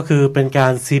หนึ่งก็คือเป็นกา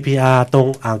ร CPR ตรง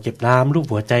อ่างเก็บน้ำรูป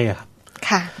หัวใจอะครับ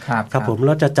ค่ะครับผมเร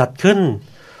าจะจัดขึ้น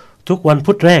ทุกวัน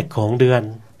พุธแรกของเดือน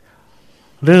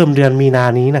เริ่มเดือนมีนา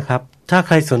นี้นะครับถ้าใ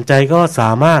ครสนใจก็ส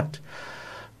ามารถ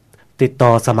ติดต่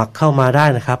อสมัครเข้ามาได้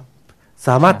นะครับส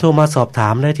ามารถโทรมาสอบถา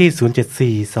มได้ที่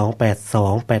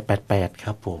074-282-888ค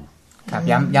รับผมครับ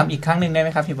ย้ำอีกครั้งหนึ่งได้ไหม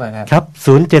ครับพี่บอยครับครับ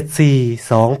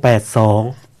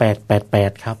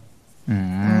074-282-888ครับ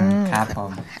ครับผ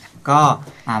มก็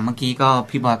เมื่อกี้ก็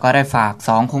พี่บอยก็ได้ฝาก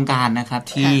2โครงการนะครับ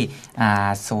ที่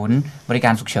ศูนย์บริกา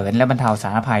รฉุกเฉินและบรรเทาสา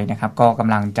ธารณภัยนะครับก็ก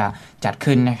ำลังจะจัด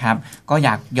ขึ้นนะครับก็อย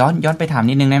ากย้อนไปถาม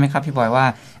นิดนึงได้ไหมครับพี่บอยว่า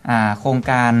โครง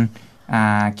การ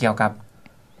เกี่ยวกับ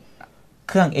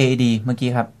เครื่อง AED เมื่อกี้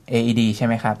ครับ AED ใช่ไ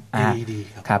หมครับ AED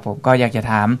ครับผมก็อยากจะ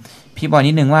ถามพี่บอย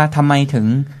นิดนึงว่าทำไม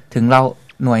ถึงเรา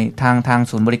หน่วยทาง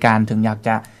ศูนย์บริการถึงอยากจ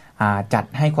ะจัด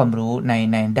ให้ความรู้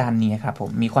ในด้านนี้ครับผม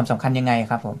มีความสำคัญยังไง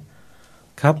ครับผม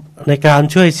ครับในการ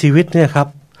ช่วยชีวิตเนี่ยครับ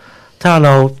ถ้าเร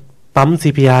าปั๊ม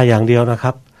CPR อย่างเดียวนะค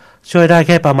รับช่วยได้แ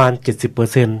ค่ประมาณ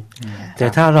 70% แต่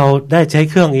ถ้าเราได้ใช้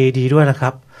เครื่อง AED ด้วยนะครั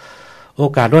บโอ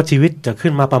กาสรอดชีวิตจะขึ้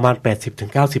นมาประมาณ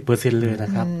 80-90% เลยน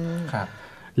ะครับ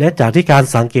และจากที่การ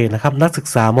สังเกตนะครับนักศึก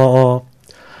ษามอ.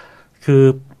คือ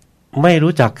ไม่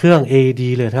รู้จักเครื่อง AED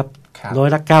เลยครับ90%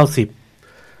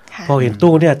พอเห็น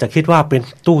ตู้เนี่ยจะคิดว่าเป็น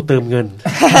ตู้เติมเงิน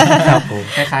ครับผม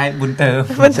คล้ายๆบุญเติม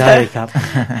ใช่ครับ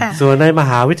ส่วนในม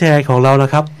หาวิทยาลัยของเราน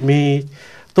ะครับมี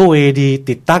ตู้ AED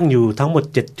ติดตั้งอยู่ทั้งหมด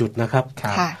7จุดนะครับ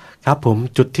ครับผม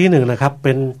จุดที่1นะครับเ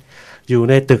ป็นอยู่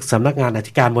ในตึกสำนักงานอ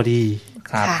ธิการบดี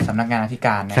ครับสำนักงานอธิก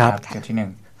ารนะครับจุดที่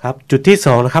1ครับจุดที่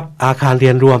2นะครับอาคารเรี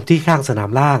ยนรวมที่ข้างสนา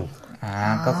มล่าง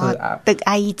ก็คือตึก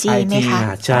IEG ไหมคะ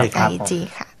ใช่ครับ IEG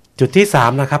ค่ะจุดที่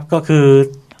3นะครับก็คือ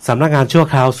สำนักงานชั่ว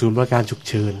คราวศูนย์บริการฉุก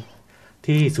เฉิน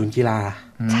ที่ศูนย์กีฬา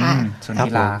ศูนย์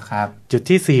กีฬาครับจุด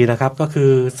ที่4นะครับก็คื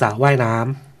อสระว่ายน้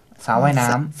ำสระว่ายน้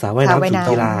ำศูนย์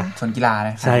กีฬาศูนย์กีฬาน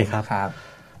ะครับใช่ครับ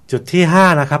จุดที่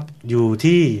5นะครับอยู่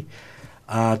ที่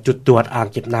จุดตรวจอ่าง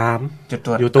เก็บน้ำ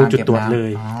อยู่ตรงจุดตรวจเล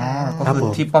ยก็คือ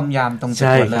ที่ป้อมยามตรงจุด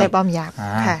ตรวจเลยป้อมยาม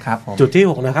ครับผมจุดที่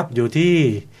6นะครับอยู่ที่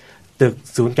ตึก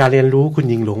ศูนย์การเรียนรู้คุณ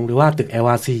หญิงหลงหรือว่าตึก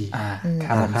LRC ค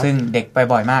รับซึ่งเด็กไป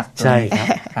บ่อยมากใช่ครับ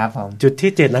ครับผมจุด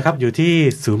ที่7นะครับอยู่ที่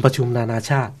ศูนย์ประชุมนานา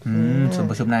ชาติศูนย์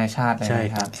ประชุมนานาชาติเลยใช่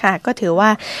ครับค่ะก็ถือว่า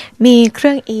มีเค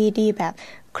รื่อง AED แบบ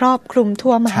ครอบคลุม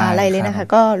ทั่วมหาลัยเลยนะคะ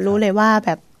ก็รู้เลยว่าแบ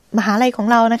บมหาลัยของ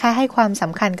เรานะคะให้ความส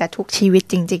ำคัญกับทุกชีวิต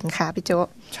จริงๆค่ะพี่โจ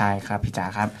ใช่ครับพี่จ๋า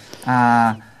ครับ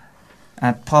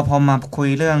พอมาคุย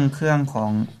เรื่องเครื่องขอ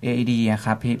ง AED ค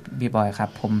รับพี่บอยครับ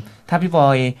ผมถ้าพี่บอ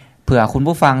ยเผื่อคุณ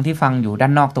ผู้ฟังที่ฟังอยู่ด้า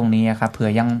นนอกตรงนี้ครับเผื่อ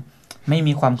ยังไม่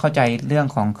มีความเข้าใจเรื่อง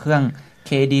ของเครื่อง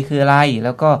AED คืออะไรแ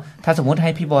ล้วก็ถ้าสมมุติใ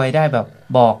ห้พี่บอยได้แบบ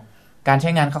บอกการใช้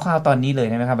งานคร่าวๆตอนนี้เลย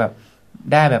ได้ไหมครับแบบ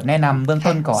ได้แบบแนะนำเบื้อง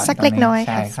ต้นก่อนสักเล็กน้อยใ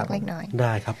ช่ครับไ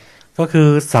ด้ครับก็คือ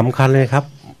สำคัญเลยครับ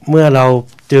เมื่อเรา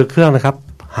เจอเครื่องนะครับ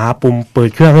หาปุ่มเปิด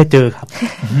เครื่องให้เจอครับ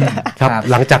ครับ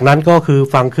หลังจากนั้นก็คือ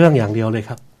ฟังเครื่องอย่างเดียวเลยค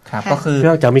รับก็คือเค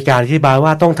รื่องจะมีการอธิบายว่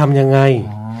าต้องทำยังไง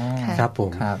ครับผ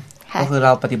มก็คือเร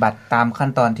าปฏิบัติตามขั้น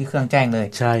ตอนที่เครื่องแจ้งเลย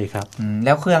ใช่ครับแ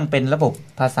ล้วเครื่องเป็นระบบ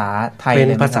ภาษาไทยเป็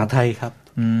นภาษาไทยครับ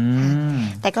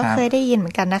แต่ก็เคยได้ยินเหมื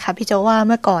อนกันนะคะพี่โจว่าเ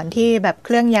มื่อก่อนที่แบบเค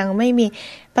รื่องยังไม่มี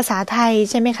ภาษาไทย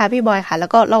ใช่ไหมคะพี่บอยค่ะแล้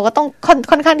วก็เราก็ต้อง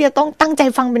ค่อนข้างที่จะต้องตั้งใจ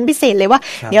ฟังเป็นพิเศษเลยว่า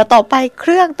เดี๋ยวต่อไปเค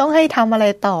รื่องต้องให้ทำอะไร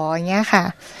ต่ออย่างเงี้ยค่ะ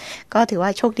ก็ถือว่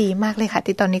าโชคดีมากเลยค่ะ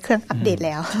ที่ตอนนี้เครื่องอัปเดตแ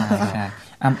ล้ว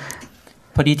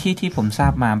พอดีที่ผมทรา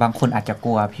บมาบางคนอาจจะก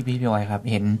ลัวพี่บอยครับ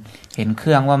เห็นเค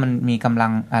รื่องว่ามันมีกำลั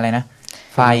งอะไรนะ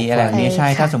ไฟอะไรแบบนี้ใช่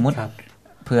ถ้าสมมุติ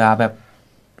เผื่อแบบ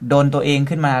โดนตัวเอง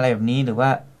ขึ้นมาอะไรแบบนี้หรือว่า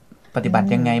ปฏิบัติ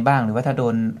ยังไงบ้างหรือว่าถ้าโด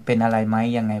นเป็นอะไรไหม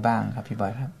ยังไงบ้างครับพี่บอ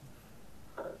ยครับ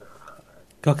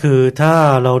ก็คือถ้า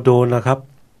เราโดนนะครับ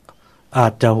อา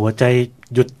จจะหัวใจ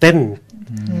หยุดเต้น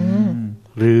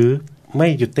หรือไม่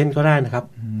หยุดเต้นก็ได้นะครับ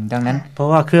ดังนั้นเพราะ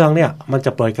ว่าเครื่องเนี่ยมันจ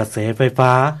ะปล่อยกระแสไฟฟ้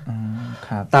า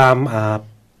ตาม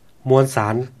มวลสา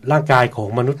รร่างกายของ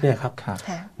มนุษย์เนี่ยครับ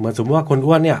เหมือนสมมติว่าคน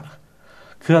อ้วนเนี่ย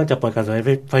เครื่องจะปล่อยกระแส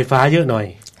ไฟฟ้าเยอะหน่อย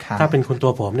ถ้าเป็นคนตั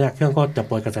วผอมเนี่ยเครื่องก็จะ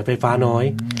ปล่อยกระแสไฟฟ้าน้อย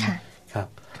ครับ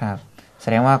แส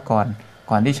ดงว่า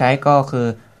ก่อนที่ใช้ก็คือ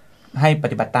ให้ป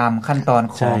ฏิบัติตามขั้นตอน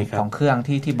ของเครื่อง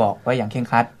ที่บอกไว้อย่างเคร่ง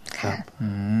ครัดค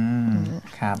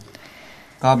รับ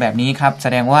ก็แบบนี้ครับแส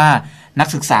ดงว่านัก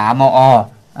ศึกษามอ.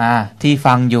ที่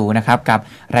ฟังอยู่นะครับกับ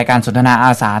รายการสนทนาอ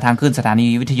าสาทางคลื่นสถานี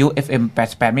วิทยุ FM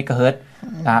 88 เมกะเฮิรตซ์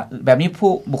แบบนี้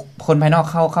ผู้บุคคลภายนอก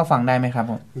เข้าฟังได้ไหมครับ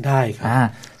ได้ครับ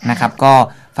นะครับก็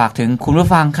ฝากถึงคุณผู้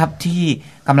ฟังครับที่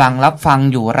กำลังรับฟัง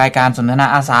อยู่รายการสนทนา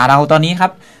อาสาเราตอนนี้ครั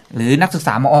บหรือนักศึกษ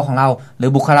ามอ.ของเราหรือ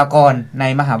บุคลากรใน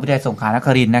มหาวิทยาลัยสงขลานค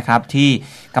รินทร์นะครับที่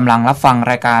กำลังรับฟัง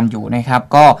รายการอยู่นะครับ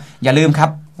ก็อย่าลืมครับ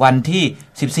วัน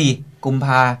ที่14 กุมภ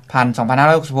าพันธ์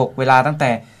 2566 เวลาตั้งแ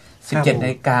ต่ 17 นา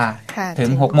ฬิกา ค่ะ ถึ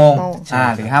ง 6 โมง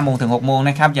หรือ 5 โมงถึง 6 โมง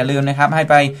นะครับอย่าลืมนะครับให้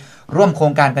ไปร่วมโคร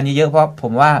งการกันเยอะๆเพราะผ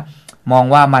มว่ามอง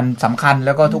ว่ามันสำคัญแ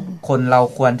ล้วก็ทุกคนเรา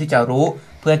ควรที่จะรู้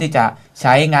เพื่อที่จะใ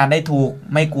ช้งานได้ถูก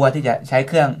ไม่กลัวที่จะใช้เ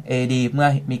ครื่อง AED เมื่อ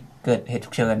มีเกิดเหตุฉุ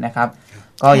กเฉินนะครับ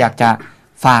ก็อยากจะ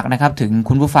ฝากนะครับถึง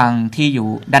คุณผู้ฟังที่อยู่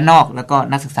ด้านนอกแล้วก็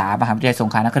นักศึกษามหาวิทยาลัยสง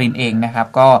ขลานครินทร์เองนะครับ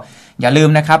ก็อย่าลืม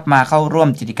นะครับมาเข้าร่วม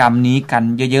กิจกรรมนี้กัน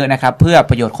เยอะๆนะครับเพื่อ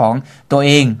ประโยชน์ของตัวเ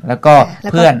องแล้วก็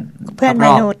เพื่อนม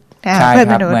นุษย์ใช่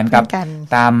ครับเหมือนกับ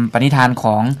ตามปณิธานข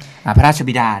องพระราช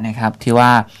บิดานะครับที่ว่า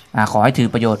ขอให้ถือ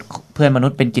ประโยชน์เพื่อนมนุ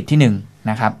ษย์เป็นกิจที่1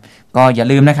นะครับก็อย่า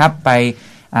ลืมนะครับไป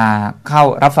เข้า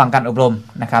รับฟังการอบรม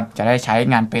นะครับจะได้ใช้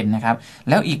งานเป็นนะครับ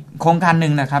แล้วอีกโครงการหนึ่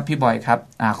งนะครับพี่บอยครับ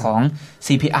ของ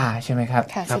CPR ใช่ไหมครับ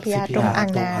CPR ตรงอ่าง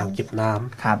เก็บน้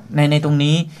ำครับในตรง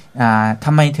นี้ท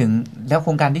ำไมถึงแล้วโค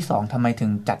รงการที่2ทำไมถึ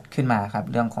งจัดขึ้นมาครับ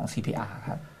เรื่องของ CPR ค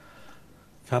รับ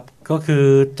ครับก็คือ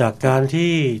จากการ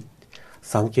ที่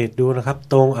สังเกตดูนะครับ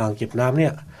ตรงอ่างเก็บน้ำเนี่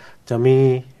ยจะมี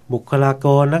บุคลาก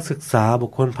รนักศึกษาบุ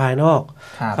คคลภายนอก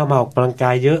เข้ามาออกกำลังก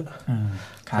ายเยอะ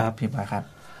ครับพี่บอยครับ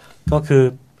ก็คือ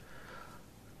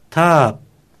ถ้า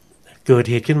เกิด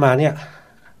เหตุขึ้นมาเนี่ย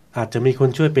อาจจะมีคน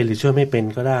ช่วยเป็นหรือช่วยไม่เป็น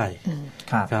ก็ได้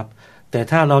ครับแต่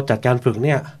ถ้าเราจัดการฝึกเ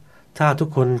นี่ยถ้าทุก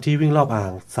คนที่วิ่งรอบอ่า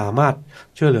งสามารถ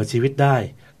ช่วยเหลือชีวิตได้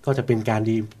ก็จะเป็นการ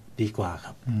ดีกว่าค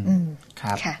รับค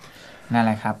รับนั่นแห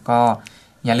ละครับก็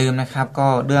อย่าลืมนะครับก็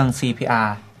เรื่อง CPR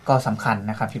ก็สำคัญ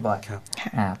นะครับพี่บอยครับ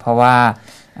เพราะว่า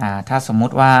ถ้าสมมุ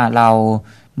ติว่าเรา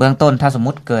เบื้องต้นถ้าสม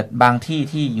มุติเกิดบางที่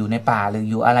ที่อยู่ในป่าหรือ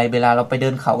อยู่อะไรเวลาเราไปเดิ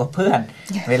นเขากับเพื่อน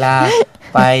เวลา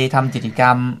ไปทำกิจกรร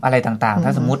มอะไรต่างๆถ้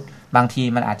าสมมุติบางที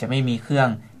มันอาจจะไม่มีเครื่อง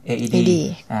AED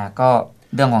ก็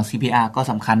เรื่องของ CPR ก็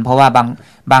สำคัญเพราะว่า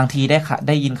บางทีไ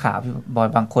ด้ยินข่าวพี่บอย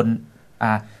บางคน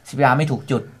CPR ไม่ถูก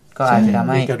จุดก็อาจจะทำ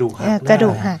ให้กระดูก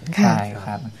หักใช่ค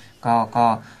รับ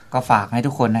ก็ฝากให้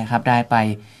ทุกคนนะครับได้ไป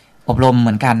อบรมเห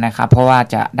มือนกันนะครับเพราะว่า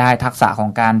จะได้ทักษะของ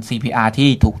การ CPR ที่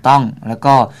ถูกต้องแล้ว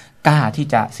ก็กล้าที่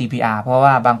จะ CPR เพราะ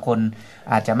ว่าบางคน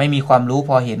อาจจะไม่มีความรู้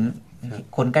พอเห็น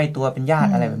คนใกล้ตัวเป็นญาติ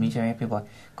อะไรแบบนี้ใช่ไหมพี่บอย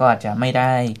ก็อาจจะไม่ไ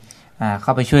ด้เข้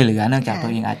าไปช่วยเหลือเนื่องจากตั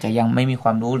วเองอาจจะยังไม่มีคว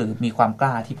ามรู้หรือมีความก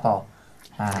ล้าที่พอ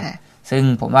ซึ่ง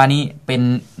ผมว่านี่เป็น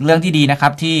เรื่องที่ดีนะครั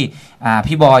บที่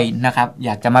พี่บอยนะครับอย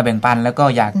ากจะมาแบ่งปันแล้วก็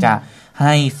อยากจะใ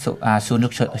ห้ศูนย์ฉุ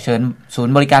กเฉินศูน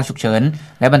ย์บริการฉุกเฉิน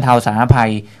และบรรเทาสาธารณภั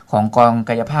ยของกองก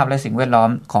ายภาพและสิ่งแวดล้อม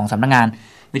ของสำนักงาน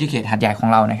วิทยาเขตหาดใหญ่ของ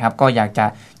เรานะครับก็อยากจะ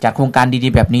จัดโครงการดี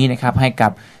ๆแบบนี้นะครับให้กั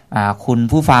บคุณ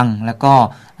ผู้ฟังแล้วก็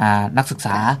นักศึกษ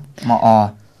ามอ.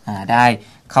ได้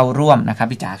เข้าร่วมนะครับ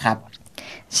พี่จ๋าครับ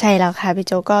ใช่แล้วค่ะพี่โ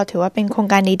จก็ถือว่าเป็นโครง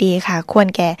การดีๆค่ะควร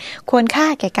ค่า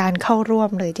แก่การเข้าร่วม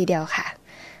เลยทีเดียวค่ะ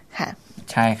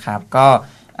ใช่ครับก็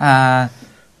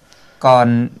ก่อน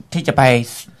ที่จะไป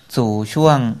สู่ช่ว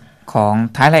งของ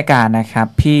ท้ายรายการนะครับ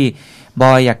พี่บ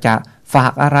อยอยากจะฝา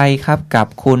กอะไรครับกับ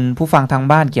คุณผู้ฟังทาง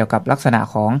บ้านเกี่ยวกับลักษณะ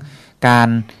ของการ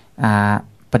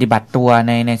ปฏิบัติตัว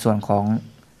ในส่วนของ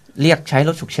เรียกใช้ร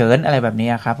ถฉุกเฉินอะไรแบบนี้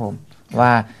ครับผมว่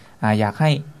าอยากให้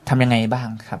ทำยังไงบ้าง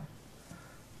ครับ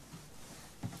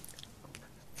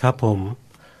ครับผม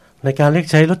ในการเรียก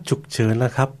ใช้รถฉุกเฉินน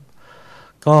ะครับ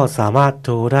ก็สามารถโท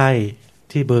รได้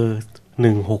ที่เบอร์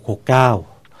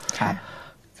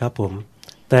1669ครับผม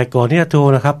แต่ก่อนที่จะโทร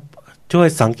นะครับช่วย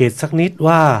สังเกตสักนิด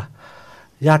ว่า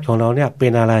ญาติของเราเนี่ยเป็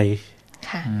นอะไร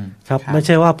ครับไม่ใ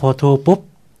ช่ว่าพอโทรปุ๊บ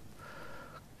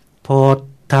พอ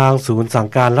ทางศูนย์สั่ง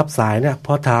การรับสายเนี่ยพ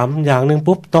อถามอย่างนึง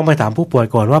ปุ๊บต้องไปถามผู้ป่วย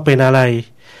ก่อนว่าเป็นอะไร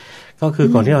ก็คือ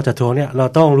ก่อนที่เราจะโทรเนี่ยเรา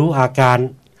ต้องรู้อาการ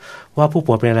ว่าผู้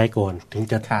ป่วยเป็นอะไรก่อนถึง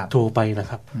จะโทรไปนะ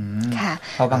ครับ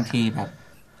เพราะบางทีแบบ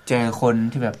เจอคน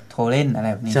ที่แบบโทรเล่นอะไร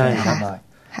แบบนี้ใช่ครับ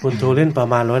คนโทรเล่นประ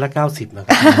มาณ90%นะค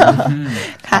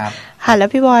รับค่ะแล้ว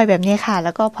พี่บอยแบบนี้ค่ะแ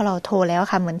ล้วก็พอเราโทรแล้ว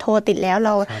ค่ะเหมือนโทรติดแล้วเร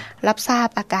ารับทราบ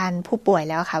อาการผู้ป่วย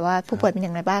แล้วค่ะว่าผู้ป่วยเป็นอย่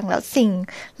างไรบ้างแล้วสิ่ง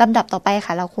ลำดับต่อไป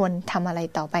ค่ะเราควรทำอะไร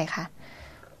ต่อไปคะ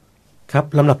ครับ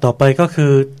ลำดับต่อไปก็คื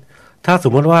อถ้าส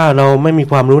มมติว่าเราไม่มี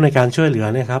ความรู้ในการช่วยเหลือ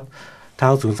เนี่ยครับทา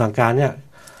งศูนย์สั่งการเนี่ย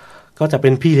ก็จะเป็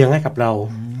นพี่เลี้ยงให้กับเรา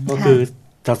ก็คือ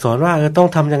จะสอนว่าต้อง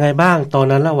ทำยังไงบ้างตอน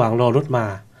นั้นระหว่างรอรถมา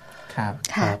ครับ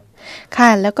ค่ะ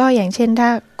แล้วก็อย่างเช่นถ้า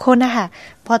คนนะคะ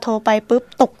พอโทรไปปุ๊บ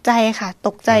ตกใจค่ะต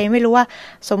กใจไม่รู้ว่า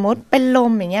สมมติเป็นล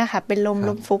มอย่างเงี้ยค่ะเป็นลม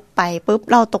ฟุบไปปุ๊บ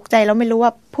เราตกใจเราไม่รู้ว่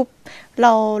าเร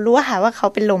ารู้ว่าเขา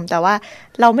เป็นลมแต่ว่า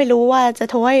เราไม่รู้ว่าจะ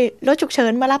โทรให้รถฉุกเฉิ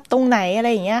นมารับตรงไหนอะไร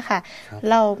อย่างเงี้ยค่ะ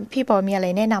เราพี่ปอมีอะไร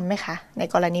แนะนำไหมคะใน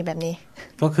กรณีแบบนี้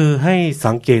ก็คือให้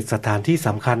สังเกตสถานที่ส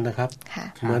ำคัญนะครับ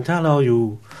เหมือนถ้าเราอยู่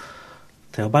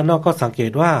แถวบ้านนอกก็สังเก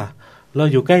ตว่าเรา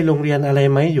อยู่ใกล้โรงเรียนอะไร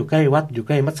ไหมอยู่ใกล้วัดอยู่ใ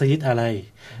กล้มัสยิดอะไร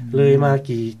เลยมา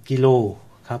กี่กิโล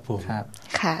ครับผม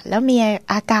ค่ะแล้วมี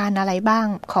อาการอะไรบ้าง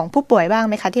ของผู้ป่วยบ้างไ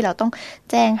หมคะที่เราต้อง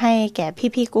แจ้งให้แก่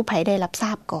พี่ๆกู้ภัยได้รับทร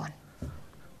าบก่อน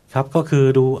ครับก็คือ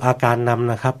ดูอาการน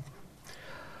ำนะครับ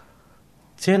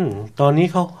เช่นตอนนี้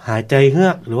เขาหายใจเฮื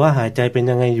อกหรือว่าหายใจเป็น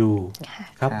ยังไงอยู่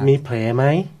ครับมีแผลไหม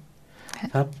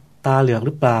ครับตาเหลือกห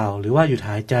รือเปล่าหรือว่าหยุดห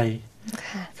ายใจ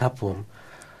ครับผม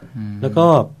แล้วก็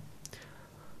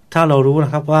ถ้าเรารู้น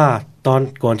ะครับว่าตอน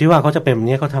ก่อนที่ว่าเขาจะเป็นแบบ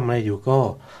นี้เขาทำอะไรอยู่ก็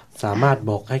สามารถ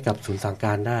บอกให้กับศูนย์สั่งก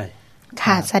ารได้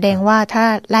ค่ะแสดงว่าถ้า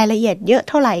รายละเอียดเยอะ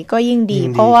เท่าไหร่ก็ยิ่งดี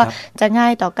เพราะว่าจะง่า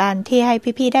ยต่อการที่ให้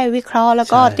พี่ๆได้วิเคราะห์แล้ว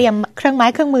ก็เตรียมเครื่องไม้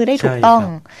เครื่องมือได้ถูกต้อง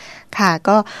ค่ะ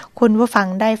ก็คุณผู้ฟัง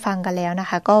ได้ฟังกันแล้วนะ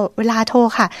คะก็เวลาโทร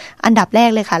ค่ะอันดับแรก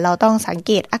เลยค่ะเราต้องสังเ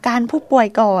กตอาการผู้ป่วย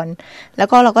ก่อนแล้ว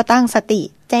ก็เราก็ตั้งสติ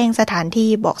แจ้งสถานที่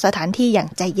บอกสถานที่อย่าง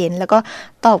ใจเย็นแล้วก็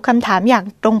ตอบคำถามอย่าง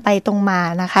ตรงไปตรงมา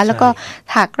นะคะแล้วก็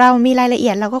หากเรามีรายละเอี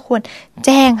ยดเราก็ควรแ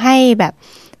จ้งให้แบบ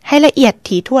ให้ละเอียด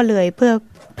ถี่ถ้วนเลยเ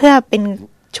พื่อเป็น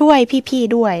ช่วยพี่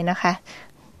ๆด้วยนะคะ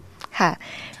ค่ะ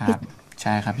ครับใ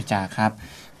ช่ครับพี่จ๋าครับ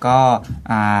ก็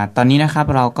ตอนนี้นะครับ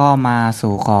เราก็มา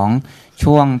สู่ของ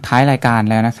ช่วงท้ายรายการ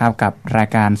แล้วนะครับกับราย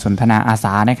การสนทนาอาส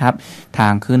านะครับทา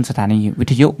งขึ้นสถานีวิ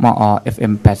ทยุมอ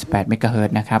FM 88 เมกะเฮิรต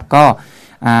ซ์นะครับก็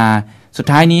สุด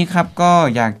ท้ายนี้ครับก็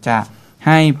อยากจะใ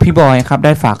ห้พี่บอยครับไ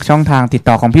ด้ฝากช่องทางติด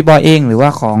ต่อของพี่บอยเองหรือว่า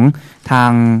ของทา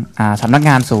งสำนักง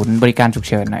านศูนย์บริการฉุก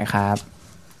เฉินหน่อยครับ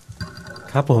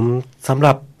ครับผมสำห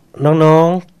รับน้อง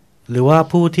ๆหรือว่า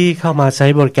ผู้ที่เข้ามาใช้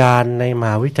บริการในม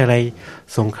หาวิทยาลัย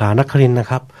สงขลานครินทร์นะ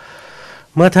ครับ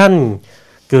เมื่อท่าน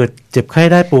เกิดเจ็บไข้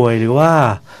ได้ป่วยหรือว่า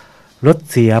รถ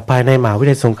เสียภายในมหาวิทยา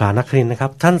ลัยสงขลานครินทร์นะครั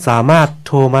บท่านสามารถโ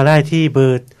ทรมาได้ที่เบอ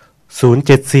ร์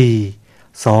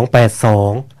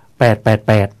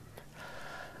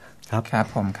074-282-888ครับ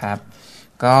ผมครับ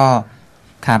ก็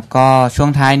ครับก็ช่วง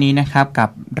ท้ายนี้นะครับกับ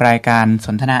รายการส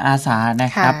นทนาอาสาน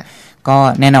ะครับก็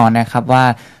แน่นอนนะครับว่า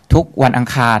ทุกวันอัง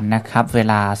คารนะครับเว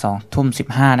ลา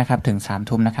 20:15 นะครับถึง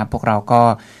 3:00 นนะครับพวกเราก็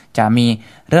จะมี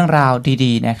เรื่องราว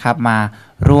ดีๆนะครับมา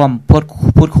ร่วม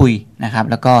พูดคุยนะครับ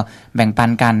แล้วก็แบ่งปัน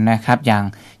กันนะครับอย่าง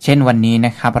เช่นวันนี้น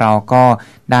ะครับเราก็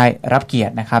ได้รับเกียร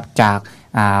ตินะครับจาก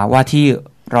ว่าที่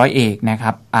ร้อยเอกนะค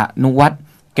รับอนุวัฒน์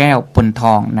แก้วปุณท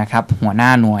องนะครับหัวหน้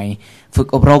าหน่วยฝึก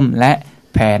อบรมและ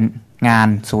แผนงาน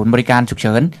ศูนย์บริการฉุกเ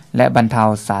ฉินและบรรเทา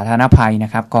สาธารณภัยน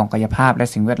ะครับกองกายภาพและ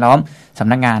สิ่งแวดล้อมส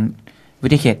ำนักงานวิ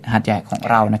ทยาเขตหาดใหญ่ของ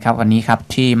เรานะครับวันนี้ครับ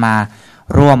ที่มา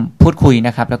ร่วมพูดคุยน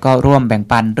ะครับแล้วก็ร่วมแบ่ง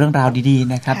ปันเรื่องราวดี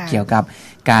ๆนะครับเกี่ยวกับ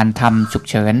การทำฉุก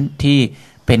เฉินที่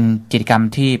เป็นกิจกรรม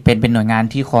ที่เป็นหน่วยงาน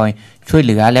ที่คอยช่วยเห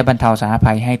ลือและบรรเทาสาธารณ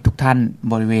ภัยให้ทุกท่าน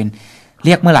บริเวณเ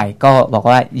รียกเมื่อไหร่ก็บอก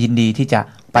ว่ายินดีที่จะ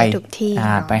ไ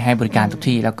ปให้บริการทุก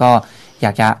ที่แล้วก็อย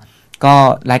ากจะก็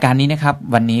รายการนี้นะครับ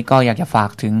วันนี้ก็อยากจะฝาก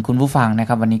ถึงคุณผู้ฟังนะค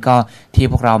รับวันนี้ก็ที่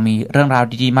พวกเรามีเรื่องราว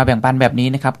ดีๆมาแบ่งปันแบบนี้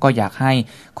นะครับก็อยากให้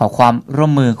ขอความร่ว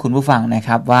มมือคุณผู้ฟังนะค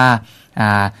รับว่า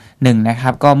หนึ่งนะครั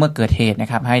บก็เมื่อเกิดเหตุนะ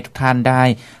ครับให้ทุกท่านได้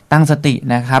ตั้งสติ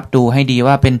นะครับดูให้ดี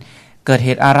ว่าเป็นเกิดเห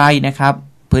ตุอะไรนะครับ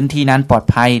พื้นที่นั้นปลอด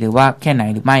ภัยหรือว่าแค่ไหน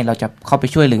หรือไม่เราจะเข้าไป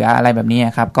ช่วยเหลืออะไรแบบนี้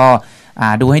นะครับก็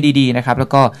ดูให้ดีๆนะครับแล้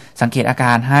วก็สังเกตอาก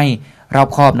ารให้รอบ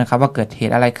คอบนะครับว่าเกิดเห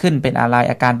ตุอะไรขึ้นเป็นอะไร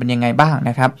อาการเป็นยังไงบ้าง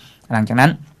นะครับหลังจากนั้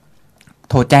น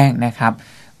โทรแจ้งนะครับ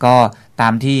ก็ตา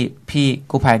มที่พี่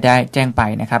กู้ภัยได้แจ้งไป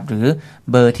นะครับหรือ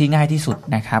เบอร์ที่ง่ายที่สุด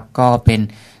นะครับก็เป็น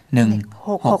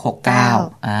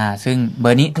1669ซึ่งเบ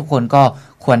อร์นี้ทุกคนก็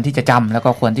ควรที่จะจำแล้วก็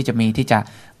ควรที่จะมีที่จะ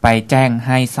ไปแจ้งใ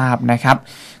ห้ทราบนะครับ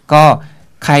ก็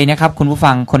ใครนะครับคุณผู้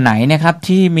ฟังคนไหนนะครับ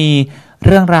ที่มีเ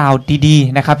รื่องราวดี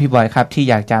ๆนะครับพี่บอยครับที่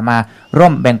อยากจะมาร่ว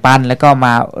มแบ่งปันแล้วก็ม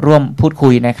าร่วมพูดคุ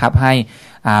ยนะครับให้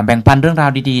แบ่งปันเรื่องรา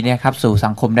วดีๆนะครับสู่สั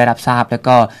งคมได้รับทราบแล้ว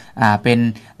ก็เป็น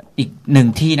อีกหนึ่ง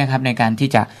ที่นะครับในการที่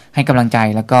จะให้กำลังใจ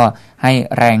แล้วก็ให้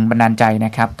แรงบันดาลใจน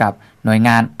ะครับกับหน่วยง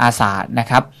านอาสานะ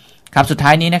ครับครับสุดท้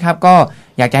ายนี้นะครับก็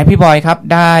อยากจะให้พี่บอยครับ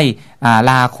ได้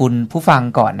ลาคุณผู้ฟัง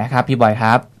ก่อนนะครับพี่บอยค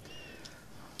รับ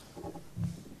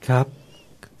ครับ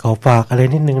ขอฝากอะไร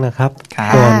นิดนึงนะครับ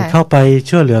ก่อนเข้าไป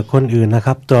ช่วยเหลือคนอื่นนะค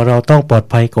รับตัวเราต้องปลอด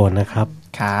ภัยก่อนนะครับ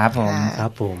ครับผมครั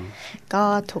บผมก็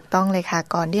ถูกต้องเลยค่ะ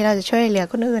ก่อนที่เราจะช่วยเหลือ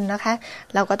คนอื่นนะคะ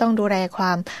เราก็ต้องดูแลคว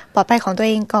ามปลอดภัยของตัว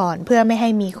เองก่อนเพื่อไม่ให้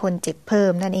มีคนเจ็บเพิ่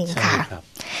มนั่นเองค่ะ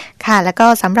ค่ะแล้วก็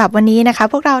สำหรับวันนี้นะคะ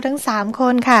พวกเราทั้ง3ค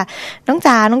นค่ะน้อง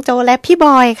จ๋าน้องโจและพี่บ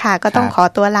อยค่ะก็ต้องขอ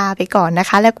ตัวลาไปก่อนนะ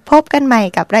คะแล้วพบกันใหม่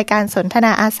กับรายการสนทน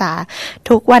าอาสา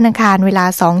ทุกวันอังคารเวลา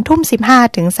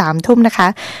 20:15 ถึง 3:00 นนะคะ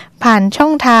ผ่านช่อ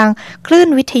งทางคลื่น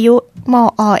วิทยุม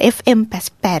อ FM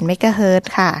 88 เมกะเฮิรต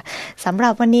ซ์ค่ะสำหรั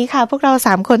บวันนี้ค่ะพวกเรา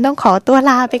3คนต้องขอตัว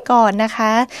ลาไปก่อนนะค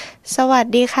ะสวัส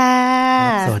ดีค่ะ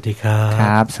สวัสดีครับค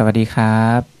รับสวัสดีครั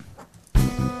บ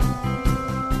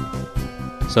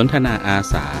สนทนาอา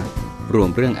สารวม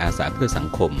เรื่องอาสาเพื่อสัง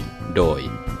คมโดย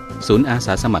ศูนย์อาส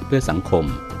าสมัครเพื่อสังคม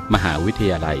มหาวิท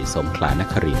ยาลัยสงขลาน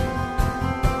ครินทร์